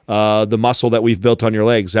reveal the muscle that we've built on your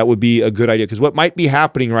legs. That would be a good idea, because what might be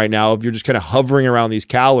happening right now, if you're just kind of hovering around these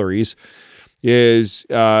calories, is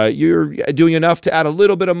you're doing enough to add a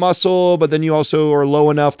little bit of muscle, but then you also are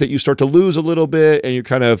low enough that you start to lose a little bit, and you're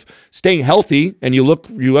kind of staying healthy, and you look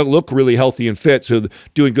really healthy and fit, so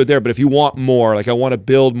doing good there. But if you want more, like I want to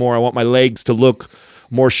build more, I want my legs to look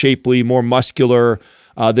more shapely, more muscular,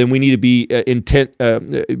 then we need to be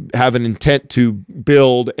have an intent to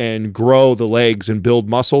build and grow the legs and build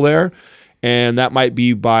muscle there. And that might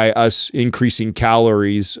be by us increasing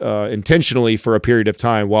calories intentionally for a period of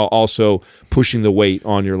time, while also pushing the weight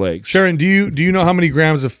on your legs. Sharon, do you know how many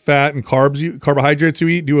grams of fat and carbohydrates you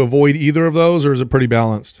eat? Do you avoid either of those, or is it pretty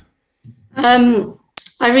balanced? I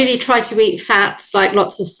really try to eat fats, like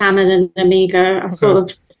lots of salmon and omega.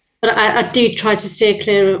 But I do try to steer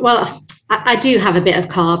clear of, well, I do have a bit of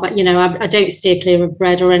carb, but, you know, I don't steer clear of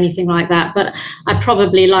bread or anything like that. But I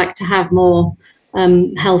probably like to have more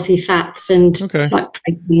healthy fats and like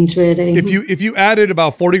proteins, really. If you added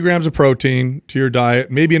about 40 grams of protein to your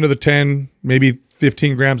diet, maybe another 10, maybe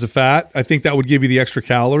 15 grams of fat, I think that would give you the extra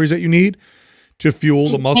calories that you need to fuel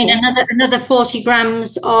the muscle. And another 40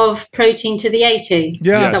 grams of protein to the 80.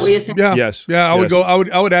 Yeah. Is that what you're saying? Yeah. Yes. Yeah.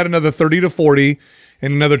 I would add another 30 to 40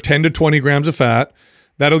 and another 10 to 20 grams of fat.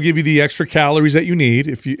 That'll give you the extra calories that you need.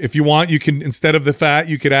 If you want, you can, instead of the fat,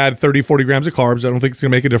 you could add 30, 40 grams of carbs. I don't think it's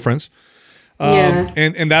going to make a difference.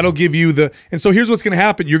 And that'll give you and so here's what's going to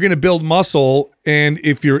happen. You're going to build muscle. And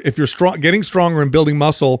if you're getting stronger and building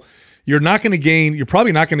muscle, you're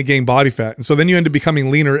probably not going to gain body fat. And so then you end up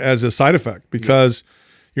becoming leaner as a side effect, because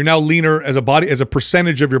you're now leaner as a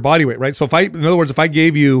percentage of your body weight, right? So in other words, if I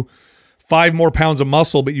gave you 5 more pounds of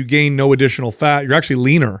muscle, but you gain no additional fat, you're actually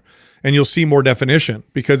leaner, and you'll see more definition,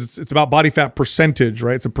 because it's about body fat percentage,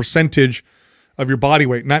 right? It's a percentage of your body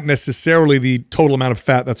weight, not necessarily the total amount of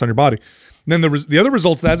fat that's on your body. And then the other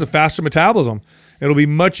result of that is a faster metabolism. It'll be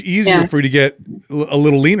much easier for you to get a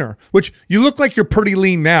little leaner, which you look like you're pretty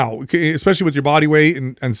lean now, especially with your body weight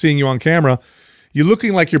and seeing you on camera. You're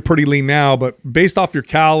looking like you're pretty lean now, but based off your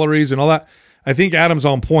calories and all that, I think Adam's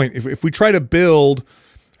on point. If we try to build,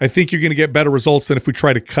 I think you're going to get better results than if we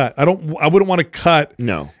try to cut. I wouldn't want to cut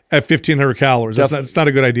at 1,500 calories. That's not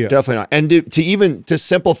a good idea. Definitely not. And to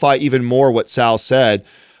simplify even more what Sal said,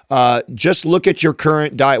 just look at your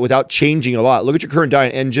current diet without changing a lot. Look at your current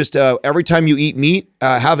diet and just every time you eat meat,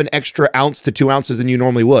 have an extra ounce to 2 ounces than you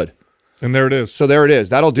normally would. And there it is. So there it is.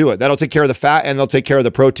 That'll do it. That'll take care of the fat and they'll take care of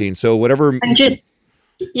the protein. So whatever. And just,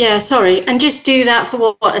 and just do that for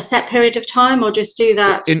what, a set period of time, or just do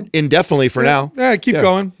that indefinitely for now. Yeah, keep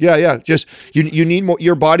going. Yeah. Just you need more.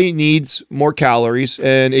 Your body needs more calories,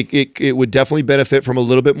 and it would definitely benefit from a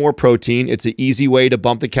little bit more protein. It's an easy way to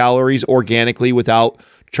bump the calories organically without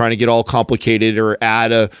trying to get all complicated or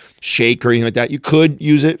add a shake or anything like that. You could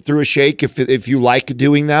use it through a shake if you like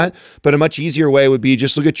doing that, but a much easier way would be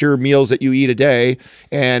just look at your meals that you eat a day,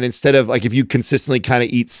 and instead of like if you consistently kind of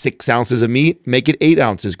eat 6 ounces of meat, make it 8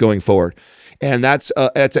 ounces going forward. And that's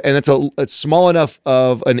it's small enough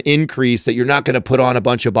of an increase that you're not going to put on a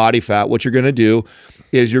bunch of body fat. What you're going to do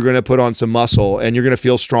is you're going to put on some muscle, and you're going to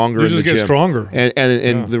feel stronger. You just get stronger,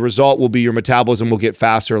 and the result will be your metabolism will get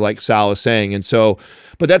faster, like Sal is saying. And so,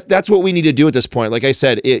 but that's what we need to do at this point. Like I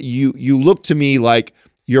said, you look to me like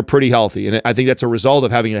you're pretty healthy, and I think that's a result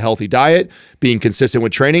of having a healthy diet, being consistent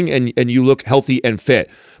with training, and you look healthy and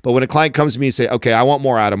fit. But when a client comes to me and say, okay, I want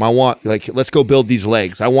more, Adam, I want, like, let's go build these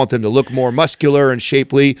legs. I want them to look more muscular and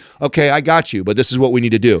shapely. Okay, I got you, but this is what we need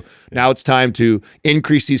to do. Now it's time to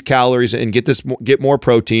increase these calories and get more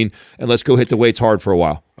protein, and let's go hit the weights hard for a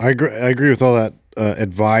while. I agree with all that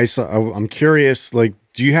advice. I'm curious, like,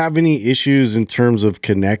 do you have any issues in terms of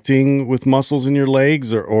connecting with muscles in your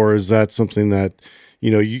legs, or is that something that, you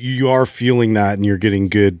know, you are feeling that and you're getting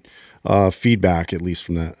good feedback, at least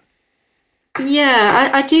from that? Yeah,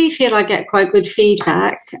 I do feel I get quite good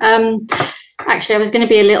feedback. Actually, I was going to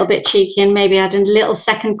be a little bit cheeky and maybe add a little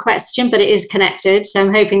second question, but it is connected, so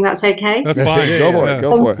I'm hoping that's okay. That's fine. Go for it.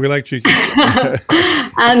 Go for it. We like cheeky.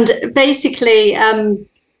 And basically,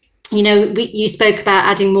 you know, you spoke about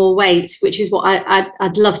adding more weight, which is what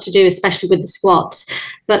I'd love to do, especially with the squats.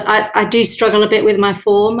 But I do struggle a bit with my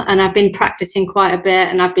form, and I've been practicing quite a bit,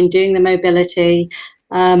 and I've been doing the mobility.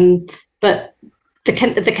 But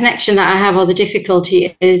the connection that I have, or the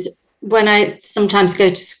difficulty, is when I sometimes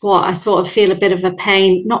go to squat, I sort of feel a bit of a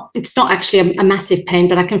pain. It's not actually a massive pain,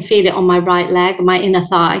 but I can feel it on my right leg, my inner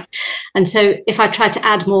thigh. And so if I try to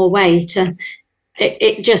add more weight,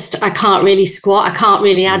 I can't really squat. I can't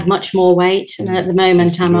really add much more weight. And at the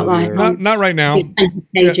moment, I'm at like not right now. 20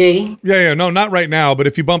 kg. Yeah. No, not right now. But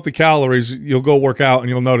if you bump the calories, you'll go work out and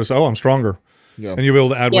you'll notice, oh, I'm stronger. Yeah. And you'll be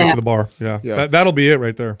able to add weight to the bar. Yeah. That'll be it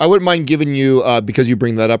right there. I wouldn't mind giving you, because you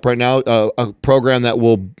bring that up right now, a program that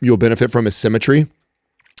you'll benefit from is Symmetry.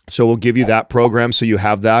 So we'll give you that program so you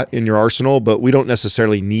have that in your arsenal, but we don't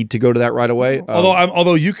necessarily need to go to that right away.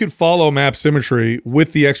 Although you could follow MAP Symmetry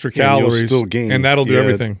with the extra calories, still gain. And that'll do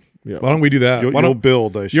everything. Yeah. Why don't we do that? You'll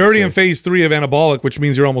build. You're already in phase 3 of anabolic, which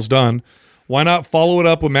means you're almost done. Why not follow it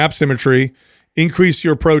up with MAP Symmetry? Increase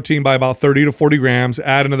your protein by about 30 to 40 grams,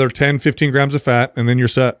 add another 10, 15 grams of fat, and then you're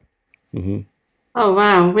set. Mm-hmm. Oh,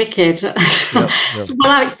 wow. Wicked. Yep. Well,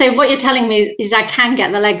 I would say what you're telling me is I can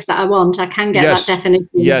get the legs that I want. I can get that definition.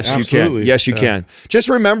 Yes, absolutely. You can. Yes, you can. Just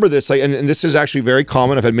remember this, and this is actually very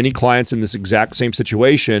common. I've had many clients in this exact same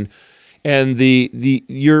situation. And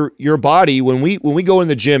your body, when we go in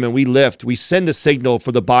the gym and we lift, we send a signal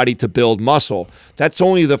for the body to build muscle. That's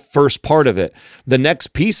only the first part of it. The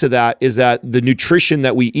next piece of that is that the nutrition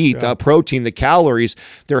that we eat, the protein, the calories,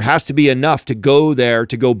 there has to be enough to go there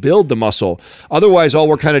to go build the muscle. Otherwise, all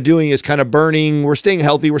we're kind of doing is kind of burning. We're staying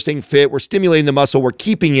healthy. We're staying fit. We're stimulating the muscle. We're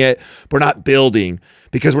keeping it. We're not building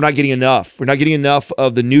because we're not getting enough. We're not getting enough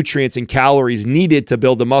of the nutrients and calories needed to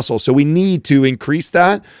build the muscle. So we need to increase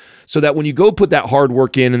that, so that when you go put that hard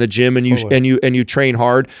work in the gym and you train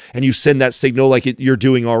hard and you send that signal like you're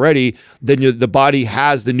doing already, then the body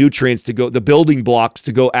has the nutrients to go, the building blocks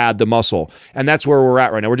to go add the muscle. And that's where we're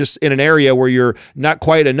at right now. We're just in an area where you're not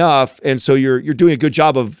quite enough, and so you're doing a good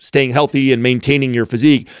job of staying healthy and maintaining your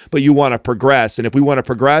physique, but you want to progress. And if we want to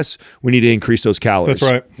progress, we need to increase those calories. That's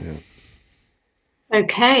right. Yeah.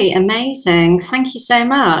 Okay, amazing. Thank you so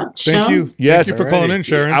much. Thank you. Yes. Thank you for calling in,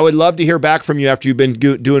 Sharon. I would love to hear back from you after you've been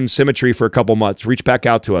doing Symmetry for a couple months. Reach back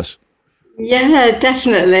out to us. Yeah,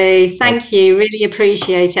 definitely. Thank you. Really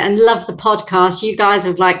appreciate it, and love the podcast. You guys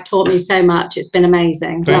have taught me so much. It's been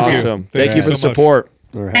amazing. Awesome. Thank you for the support.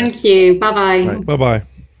 Thank you. Bye-bye. Bye-bye.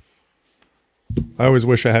 I always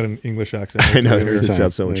wish I had an English accent. I know it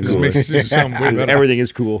sounds so much It just cooler. makes it sound way better. Everything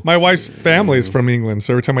is cool. My wife's family is from England,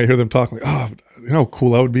 so every time I hear them talk, I'm like, oh, you know how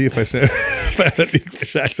cool I would be if I said if I had an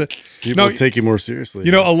English accent. People take you more seriously.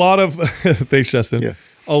 You know, a lot of thanks, Justin. Yeah.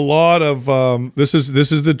 A lot of this is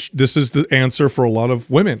the answer for a lot of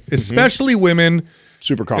women, especially women.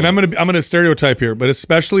 Super common. And I'm gonna stereotype here, but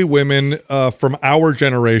especially women from our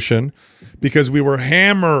generation, because we were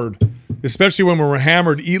hammered. Especially when we were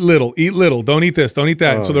hammered, eat little, don't eat this, don't eat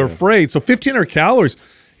that. And so they're afraid. So 1,500 calories,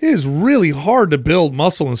 it is really hard to build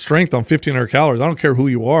muscle and strength on 1,500 calories. I don't care who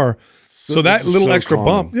you are. So that little extra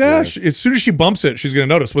bump, as soon as she bumps it, she's going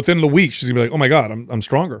to notice. Within the week, she's going to be like, oh my God, I'm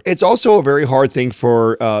stronger. It's also a very hard thing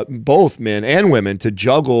for both men and women to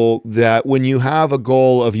juggle that when you have a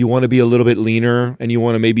goal of you want to be a little bit leaner and you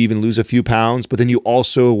want to maybe even lose a few pounds, but then you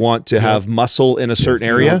also want to have muscle in a certain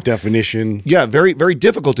area. Definition. Yeah, very, very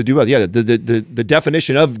difficult to do that. Yeah, the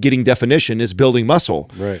definition of getting definition is building muscle.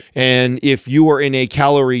 Right. And if you are in a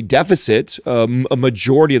calorie deficit a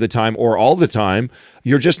majority of the time or all the time,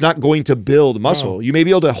 you're just not going to build muscle. You may be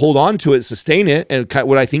able to hold on to it, sustain it, and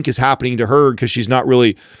what I think is happening to her because she's not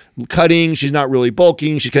really cutting, she's not really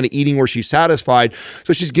bulking, she's kind of eating where she's satisfied.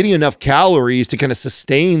 So she's getting enough calories to kind of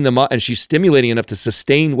sustain them, and she's stimulating enough to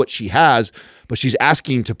sustain what she has, but she's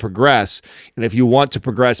asking to progress. And if you want to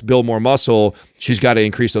progress, build more muscle, she's got to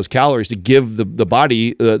increase those calories to give the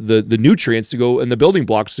body the nutrients to go and the building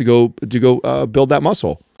blocks to go build that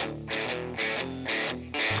muscle.